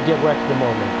expect to get wrecked in a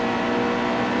moment.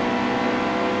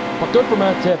 But good for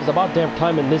Matt Tiff. It's about damn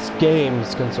time in this game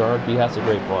is concerned. He has a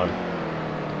great run.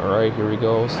 All right, here we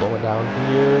go. Slow it down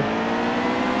here.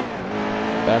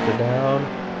 Back her down.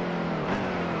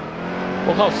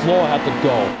 Look how slow I have to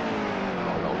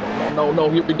go. No,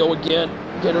 here we go again.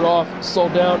 Get it off, slow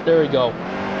down, there we go.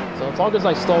 So as long as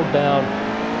I slow down,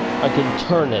 I can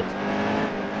turn it.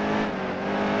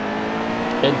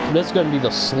 And this is going to be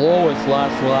the slowest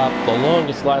last lap, the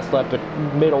longest last lap in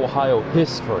Mid-Ohio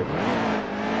history.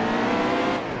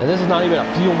 And this is not even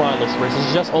a fuel mileage race, this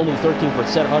is just only 13%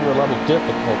 100 level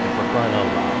difficulty for crying out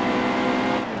loud.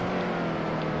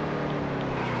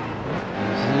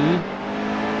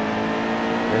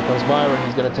 Here comes Byron.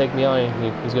 He's going to take me on.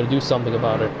 He's going to do something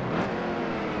about it.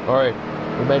 Alright.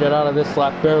 We made it out of this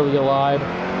lap barely alive.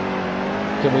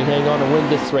 Can we hang on and win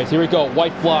this race? Here we go.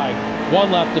 White flag.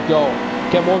 1 lap to go.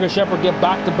 Can Morgan Shepherd get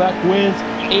back-to-back wins?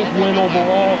 8th win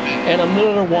overall. And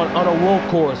another one on a road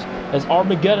course. As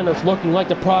Armageddon is looking like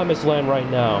the promised land right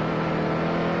now.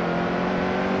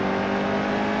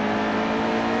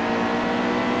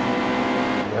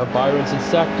 Byron's in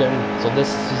second, so this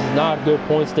is not good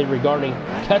point state regarding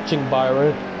catching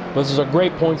Byron. But this is a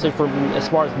great point state for me, as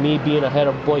far as me being ahead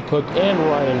of Blake Koch and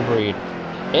Ryan Reed,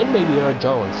 and maybe Eric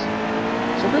Jones.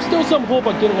 So there's still some hope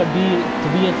of getting to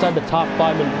be inside the top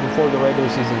 5 before the regular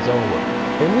season's over.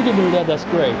 And if we can do that, that's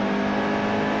great.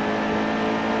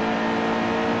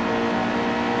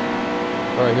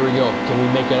 All right, here we go. Can we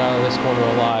make it out of this corner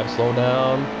alive? Slow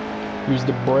down. Use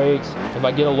the brakes. If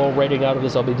I get a low rating out of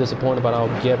this, I'll be disappointed, but I'll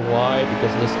get why,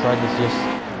 because this track is just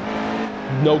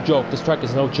no joke. This track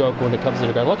is no joke when it comes to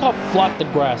the grass. Look how flat the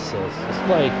grass is. It's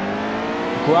like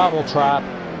gravel trap,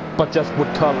 but just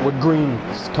with green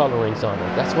colorings on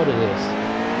it. That's what it is.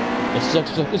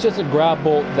 It's just a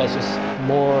gravel that's just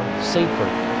more safer.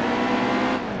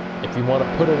 If you want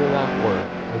to put it in that word.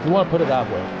 If you want to put it that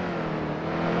way.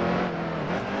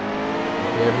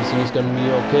 Everything's going to be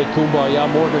okay. Kumbaya.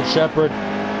 Morgan Shepherd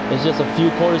is just a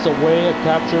few quarters away of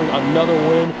capturing another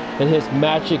win in his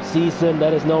magic season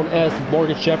that is known as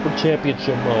Morgan Shepherd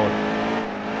Championship Mode.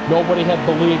 Nobody had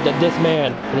believed that this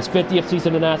man, in his 50th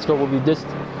season in NASCAR, would be this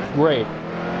great.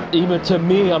 Even to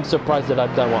me, I'm surprised that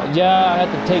I've done well. Yeah, I had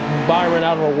to take Byron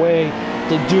out of the way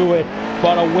to do it,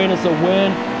 but a win is a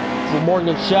win for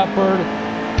Morgan Shepherd.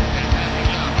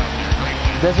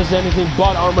 This is anything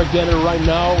but Armageddon right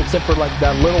now, except for like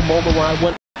that little moment where I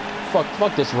went,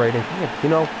 fuck this rating. You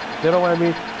know what I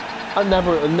mean?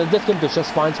 This game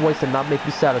just finds ways to not make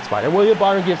me satisfied. And William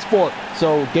Byron gets 4.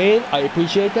 So game, I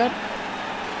appreciate that.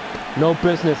 No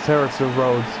business, Harrison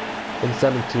Rhodes in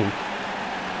 17.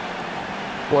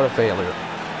 What a failure.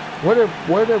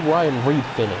 Where did Ryan Reed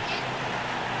finish?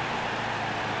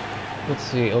 Let's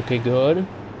see. Okay, good.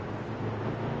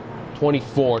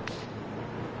 24th.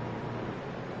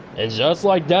 And just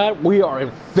like that, we are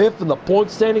in 5th in the point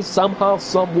standings. Somehow,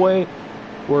 someway,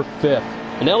 we're 5th.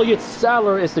 And Elliott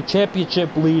Sadler is the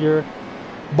championship leader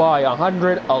by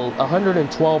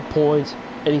 112 points,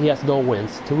 and he has no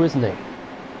wins to his name.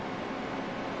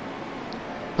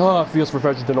 Oh, it feels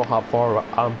refreshing to know how far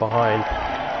I'm behind,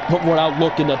 but without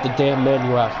looking at the damn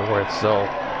menu afterwards. So,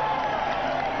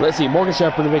 let's see. Morgan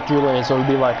Shepherd in victory lane, so it'd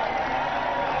be like,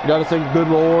 you gotta thank the good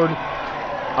Lord.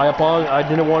 I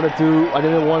didn't want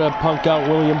to punk out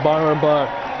William Byron, but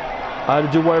I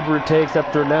had to do whatever it takes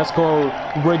after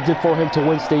NASCAR rigged it for him to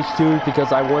win stage 2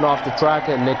 because I went off the track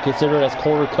and they consider it as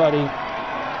corner cutting.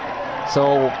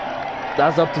 So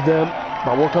that's up to them,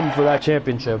 but we're coming for that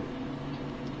championship.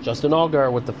 Justin Allgaier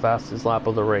with the fastest lap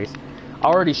of the race. I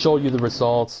already showed you the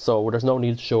results, so there's no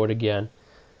need to show it again.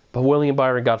 But William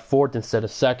Byron got 4th instead of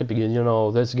 2nd because, you know,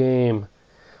 this game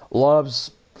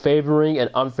loves favoring and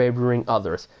unfavoring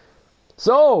others.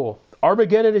 So,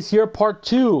 Armageddon is here, part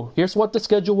 2. Here's what the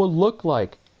schedule will look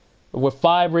like, with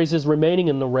 5 races remaining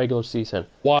in the regular season.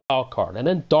 Wild card, and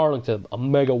then Darlington, a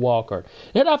mega wild card.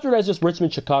 And after that, it's just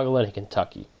Richmond, Chicago, and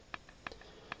Kentucky.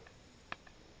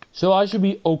 So I should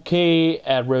be okay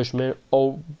at Richmond.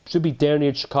 Oh, should be down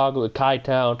near Chicago, at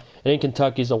Chi-Town, and then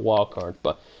Kentucky's a wild card.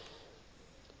 But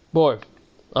boy,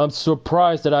 I'm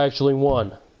surprised that I actually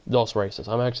won those races.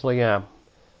 I actually am.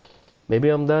 Maybe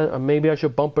I'm done. Maybe I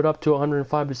should bump it up to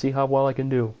 105 to see how well I can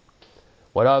do,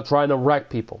 without trying to wreck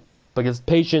people. Because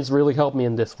patience really helped me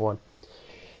in this one.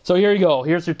 So here you go.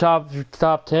 Here's your top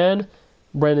 10.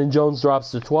 Brandon Jones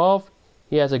drops to 12th.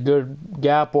 He has a good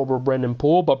gap over Brendan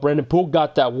Poole, but Brendan Poole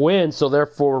got that win, so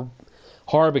therefore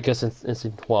Harvick is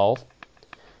in 12th.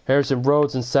 Harrison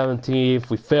Rhodes in 17th.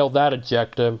 We failed that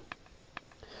objective.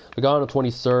 Logano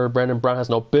 23rd. Brandon Brown has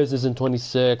no business in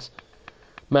 26th.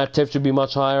 Matt Tiff should be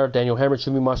much higher. Daniel Hammer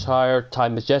should be much higher. Ty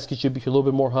Majeski should be a little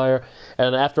bit more higher.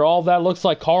 And after all that, looks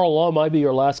like Carl Law might be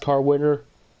your last car winner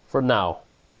for now.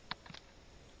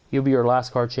 He'll be your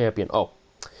last car champion. Oh,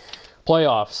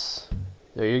 playoffs.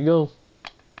 There you go.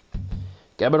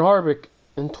 Kevin Harvick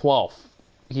in 12th.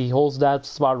 He holds that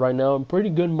spot right now in pretty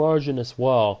good margin as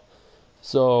well.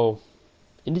 So,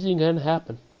 anything can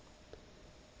happen.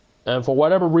 And for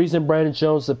whatever reason, Brandon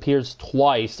Jones appears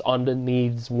twice on the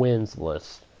needs wins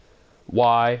list.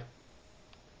 Why?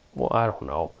 Well, I don't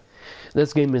know.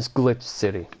 This game is Glitch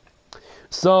City.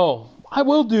 So, I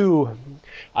will do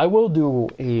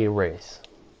a race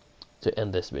to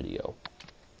end this video.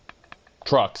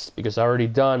 Trucks, because I already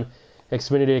done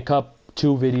Xfinity Cup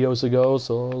 2 videos ago,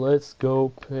 so let's go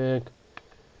pick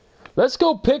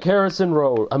Harrison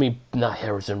Rhodes. I mean, not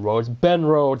Harrison Rhodes, Ben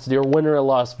Rhodes, their winner at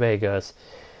Las Vegas.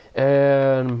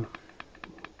 And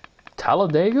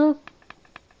Talladega?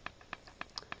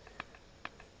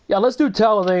 Yeah, let's do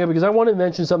Talladega because I want to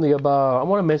mention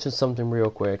something real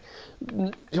quick.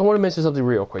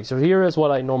 So here is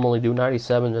what I normally do.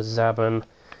 97 to 7.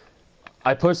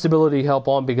 I put stability help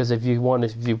on because if you want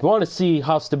to see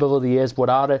how stability is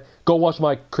without it, go watch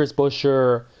my Chris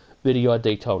Buescher video at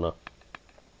Daytona.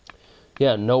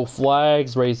 Yeah, no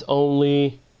flags, race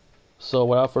only. So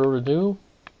without further ado,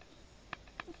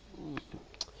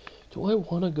 do I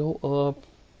want to go up?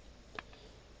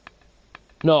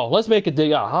 No, let's make it.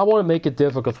 Yeah, I want to make it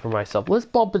difficult for myself. Let's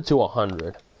bump it to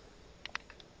 100.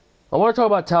 I want to talk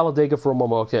about Talladega for a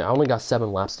moment. Okay, I only got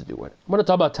 7 laps to do it. I'm going to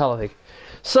talk about Talladega.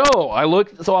 So I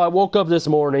woke up this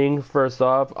morning. First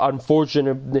off,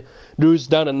 unfortunate news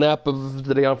down in Napa.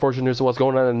 The unfortunate news of what's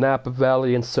going on in Napa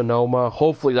Valley and Sonoma.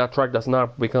 Hopefully that track does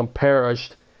not become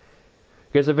perished.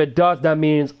 Because if it does, that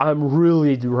means I'm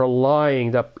really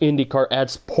relying that IndyCar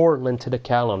adds Portland to the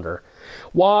calendar.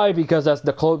 Why? Because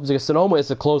because Sonoma is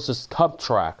the closest Cup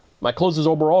track. My closest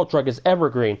overall track is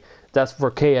Evergreen. That's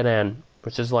for K&N,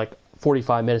 which is like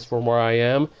 45 minutes from where I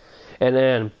am. And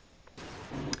then,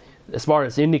 as far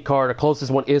as IndyCar, the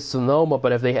closest one is Sonoma.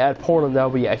 But if they add Portland, that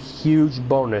would be a huge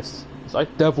bonus. So I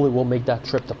definitely will make that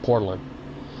trip to Portland.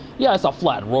 Yeah, it's a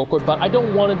flat road course, but I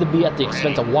don't want it to be at the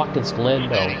expense of Watkins Glen,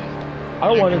 though. I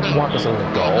don't want Watkins Glen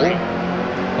to go.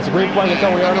 It's a great flag at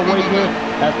Talladega right here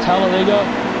at Talladega.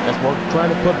 As we're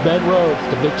trying to put Ben Rhodes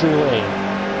to victory lane.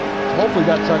 So hopefully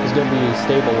that track is going to be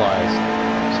stabilized.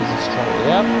 So this track,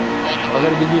 yep. I'm going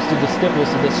to get used to the stiffness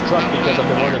of this truck because I've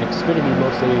been running Xfinity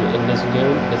mostly in this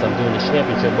game because I'm doing the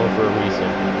championship mode for a reason.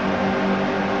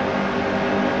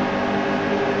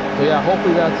 So yeah,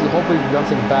 hopefully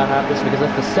nothing bad happens because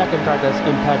that's the second track that's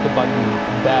impacted by the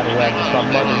bad weather. It's not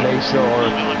Mother Nature or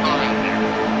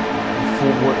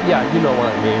yeah, you know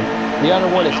what I mean. The other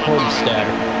one is Homestead,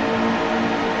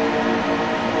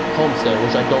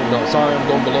 which I don't know. Sorry, I'm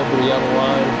going below the yellow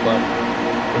line, but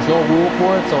there's no rule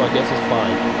for it, so I guess it's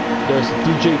fine. There's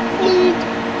DJ Flint.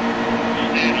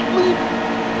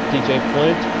 DJ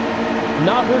Flint.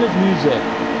 Not heard his music.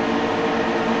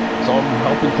 So I'm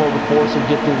helping Corbin Forster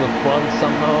get to the front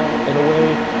somehow, in a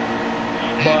way.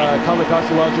 But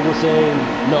Kamikaze Logic was saying,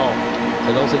 no. I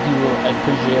don't think you will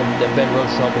appreciate that Ben Rhodes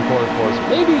helping Corbin Forster.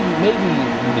 Maybe you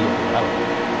will. I don't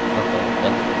know.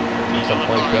 Okay, some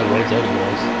point Ben Rhodes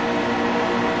anyways.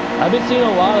 I've been seeing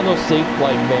a lot of those safe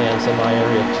flight vans in my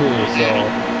area too, so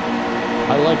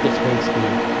I like this paint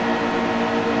scheme.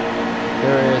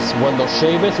 There is Wendell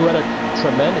Chavis, who had a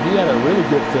really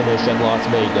good finish at Las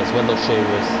Vegas. Wendell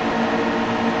Chavis.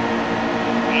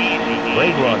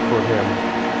 Great run for him.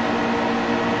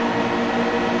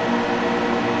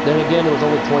 Then again, there was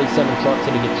only 27 trucks,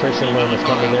 and you get Trisha Lerman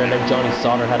coming there, and then Johnny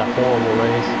Sauter had a horrible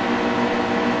race.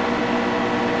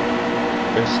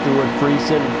 There's Stuart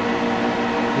Friesen,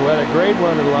 who had a great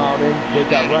run in Loudon. They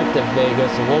got wrecked at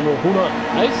Vegas. So who knows?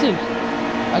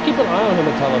 I keep an eye on him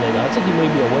at Talladega. I think he may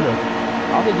be a winner.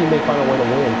 I think he may find a way to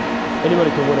win. Anybody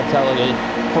can win at Talladega.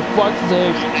 For fuck's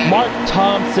sake, Mark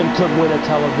Thompson could win at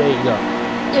Talladega.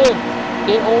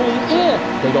 Only if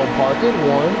they don't park it.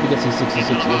 1, because he's 66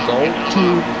 years old.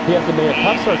 2, he hasn't made a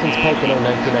Cup start since Pocono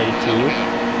 1992.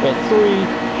 And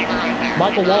 3,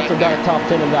 Michael Walter got a top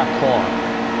 10 in that car.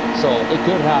 So it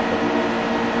could happen.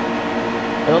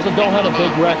 And also don't have a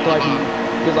big wreck like he,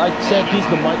 because I said he's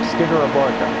the Mike Skinner of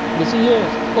ARCA. Because he is.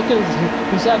 Look at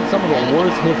he's had some of the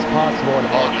worst hits possible in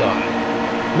ARCA.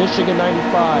 Michigan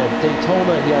 95,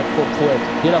 Daytona he had foot flipped.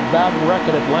 He had a bad wreck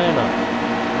at Atlanta.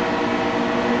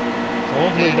 So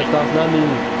hopefully that does not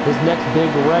mean his next big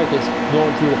wreck is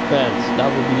going through the fence. That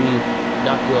would be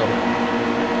not good.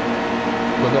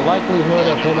 But the likelihood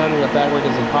of him having a bad wreck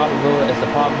is the probability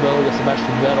of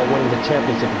Sebastian Vettel winning the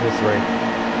championship in this race.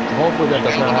 So hopefully that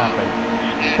does not happen.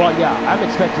 But yeah, I'm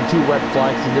expecting 2 red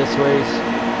flags in this race.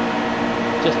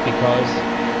 Just because.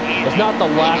 It's not the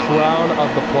last round of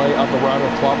the round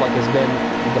of 12 like it's been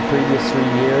in the previous 3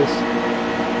 years.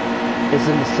 It's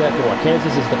in the second one.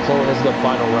 Kansas is the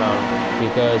final round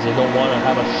because they don't want to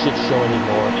have a shit show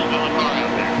anymore.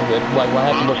 Like what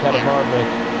happened with Kevin Harvick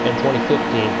in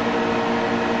 2015.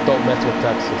 Don't mess with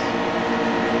Texas.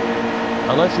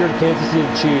 Unless you're the Kansas City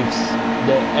Chiefs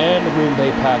and the Green Bay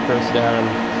Packers, then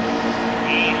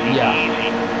yeah.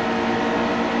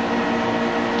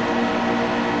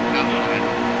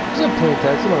 Just a plain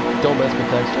text. Don't mess with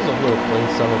text. Just a little plain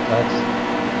subtle text.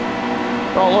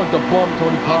 Oh look, the bum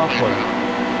Tony Coughlin.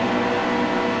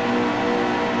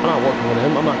 I'm not working with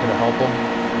him. I'm not going to help him.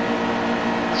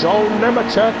 Joe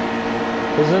Nemechek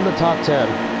is in the top 10.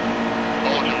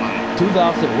 2000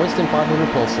 Winston 500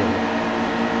 Pulsing.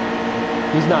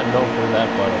 He's not known for that,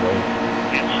 by the way.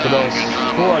 For those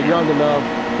who are young enough,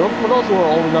 for those who are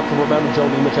old enough to remember Joe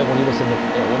Nemechek when he was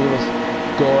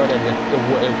good and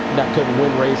that could win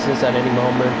races at any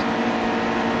moment.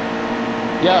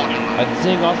 Yeah, I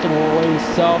think Austin will win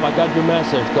himself. I got your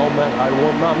message. I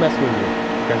will not mess with you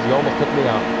because you almost took me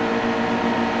out.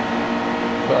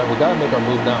 But we gotta make our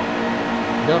move now.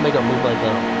 We gotta make our move right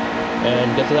now.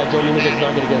 And guess that Joe Nemechek's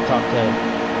not gonna get a top 10.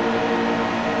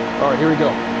 Alright, here we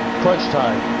go. Crunch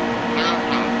time.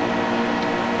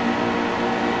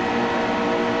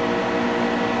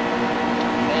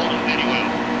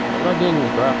 I'm not getting the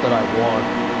draft that I want.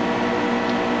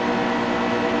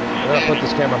 I'm gonna put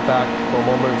this camera back for a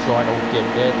moment so I don't get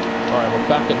hit. Alright, we're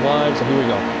back in line, so here we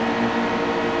go.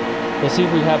 Let's see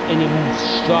if we have any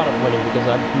shot of winning because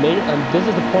and this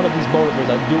is the point of these bonus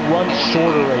races. I do run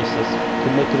shorter races to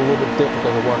make it a little bit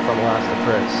difficult to work from last to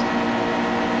first.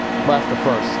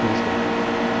 Excuse me.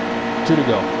 2 to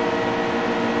go.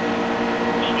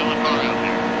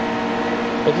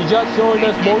 If you just joined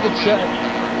us,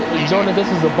 this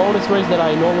is the bonus race that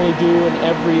I normally do, and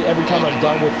every time I'm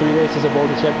done with 3 races of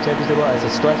bonus championship as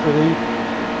a stress relief.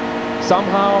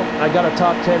 Somehow I got a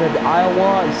top 10 in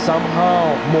Iowa, and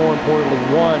somehow, more importantly,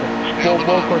 won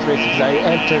both course races. I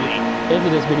entered into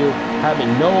this video having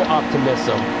no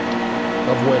optimism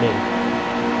of winning.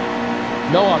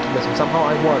 No optimism. Somehow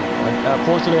I won.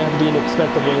 Fortunately, I have to be an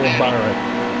expected winning environment.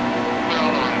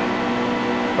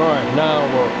 Alright, now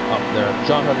we're up there.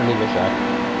 John Hunter Nemechek.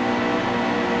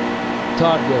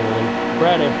 Todd Glen.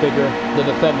 Brad Figure, the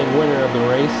defending winner of the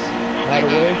race. By the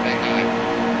way.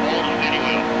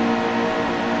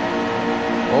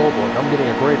 Oh boy, I'm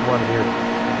getting a great run here.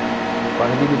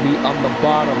 But I need to be on the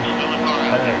bottom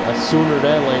sooner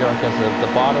than later because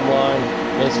the bottom line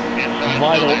is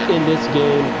vital in this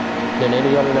game than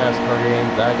any other NASCAR game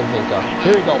that I can think of.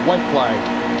 Here we go, white flag.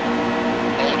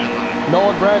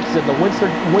 Noah Gragson, the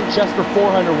Winchester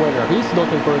 400 winner. He's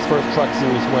looking for his first Truck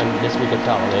Series win this week at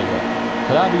Talladega.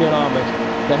 Could that be an homage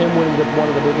to him winning one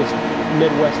of the biggest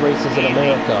Midwest races in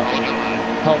America?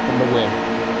 Help him to win.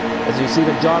 As you see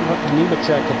the John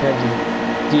Nemechek contingent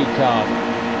decal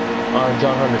on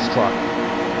John Hunter's truck.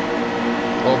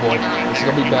 Oh boy, this is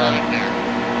gonna be bad.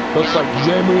 Looks like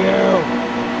Jamie L.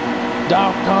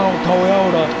 Downtown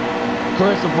Toyota.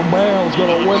 Christopher Bell's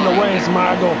gonna win the race,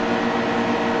 Michael.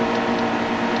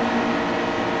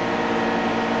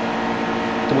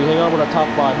 Can we hang on with a top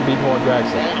 5 and beat Noah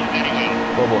Gragson?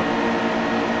 Oh boy.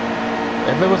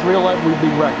 If it was real life, we'd be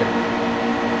wrecking.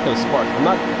 Those sparks. I'm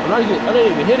not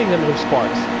even hitting them with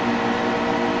sparks.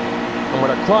 I'm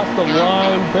gonna cross the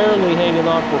line, barely hanging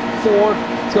on for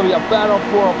 4th. It's gonna be a battle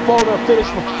for a photo finish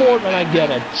for 4th, and I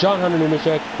get it. John Hunter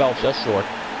Nemechek fell just short.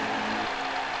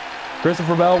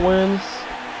 Christopher Bell wins.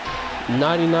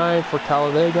 99 for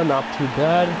Talladega, not too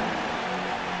bad.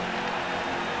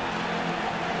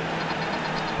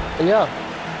 And yeah,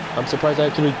 I'm surprised I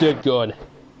actually did good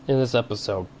in this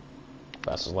episode.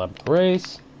 Fastest lap of the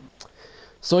race.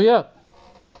 So yeah,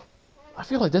 I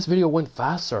feel like this video went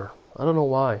faster. I don't know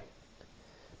why.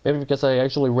 Maybe because I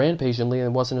actually ran patiently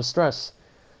and wasn't as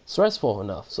stressful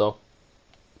enough. So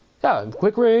yeah,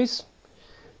 quick race.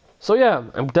 So yeah,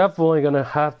 I'm definitely gonna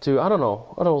have to. I don't know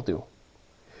what I'll do.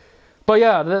 But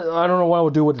yeah, I don't know what I'll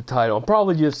do with the title. I'll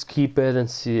probably just keep it and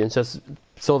see, and just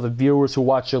so the viewers who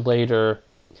watch it later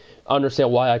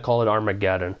understand why I call it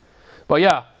Armageddon. But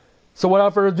yeah, so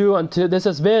without further ado, this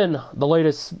has been the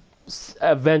latest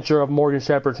adventure of Morgan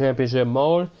Shepherd Championship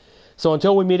mode. So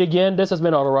until we meet again, this has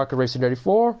been Auto Rocket Racing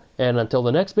 34, and until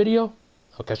the next video,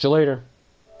 I'll catch you later.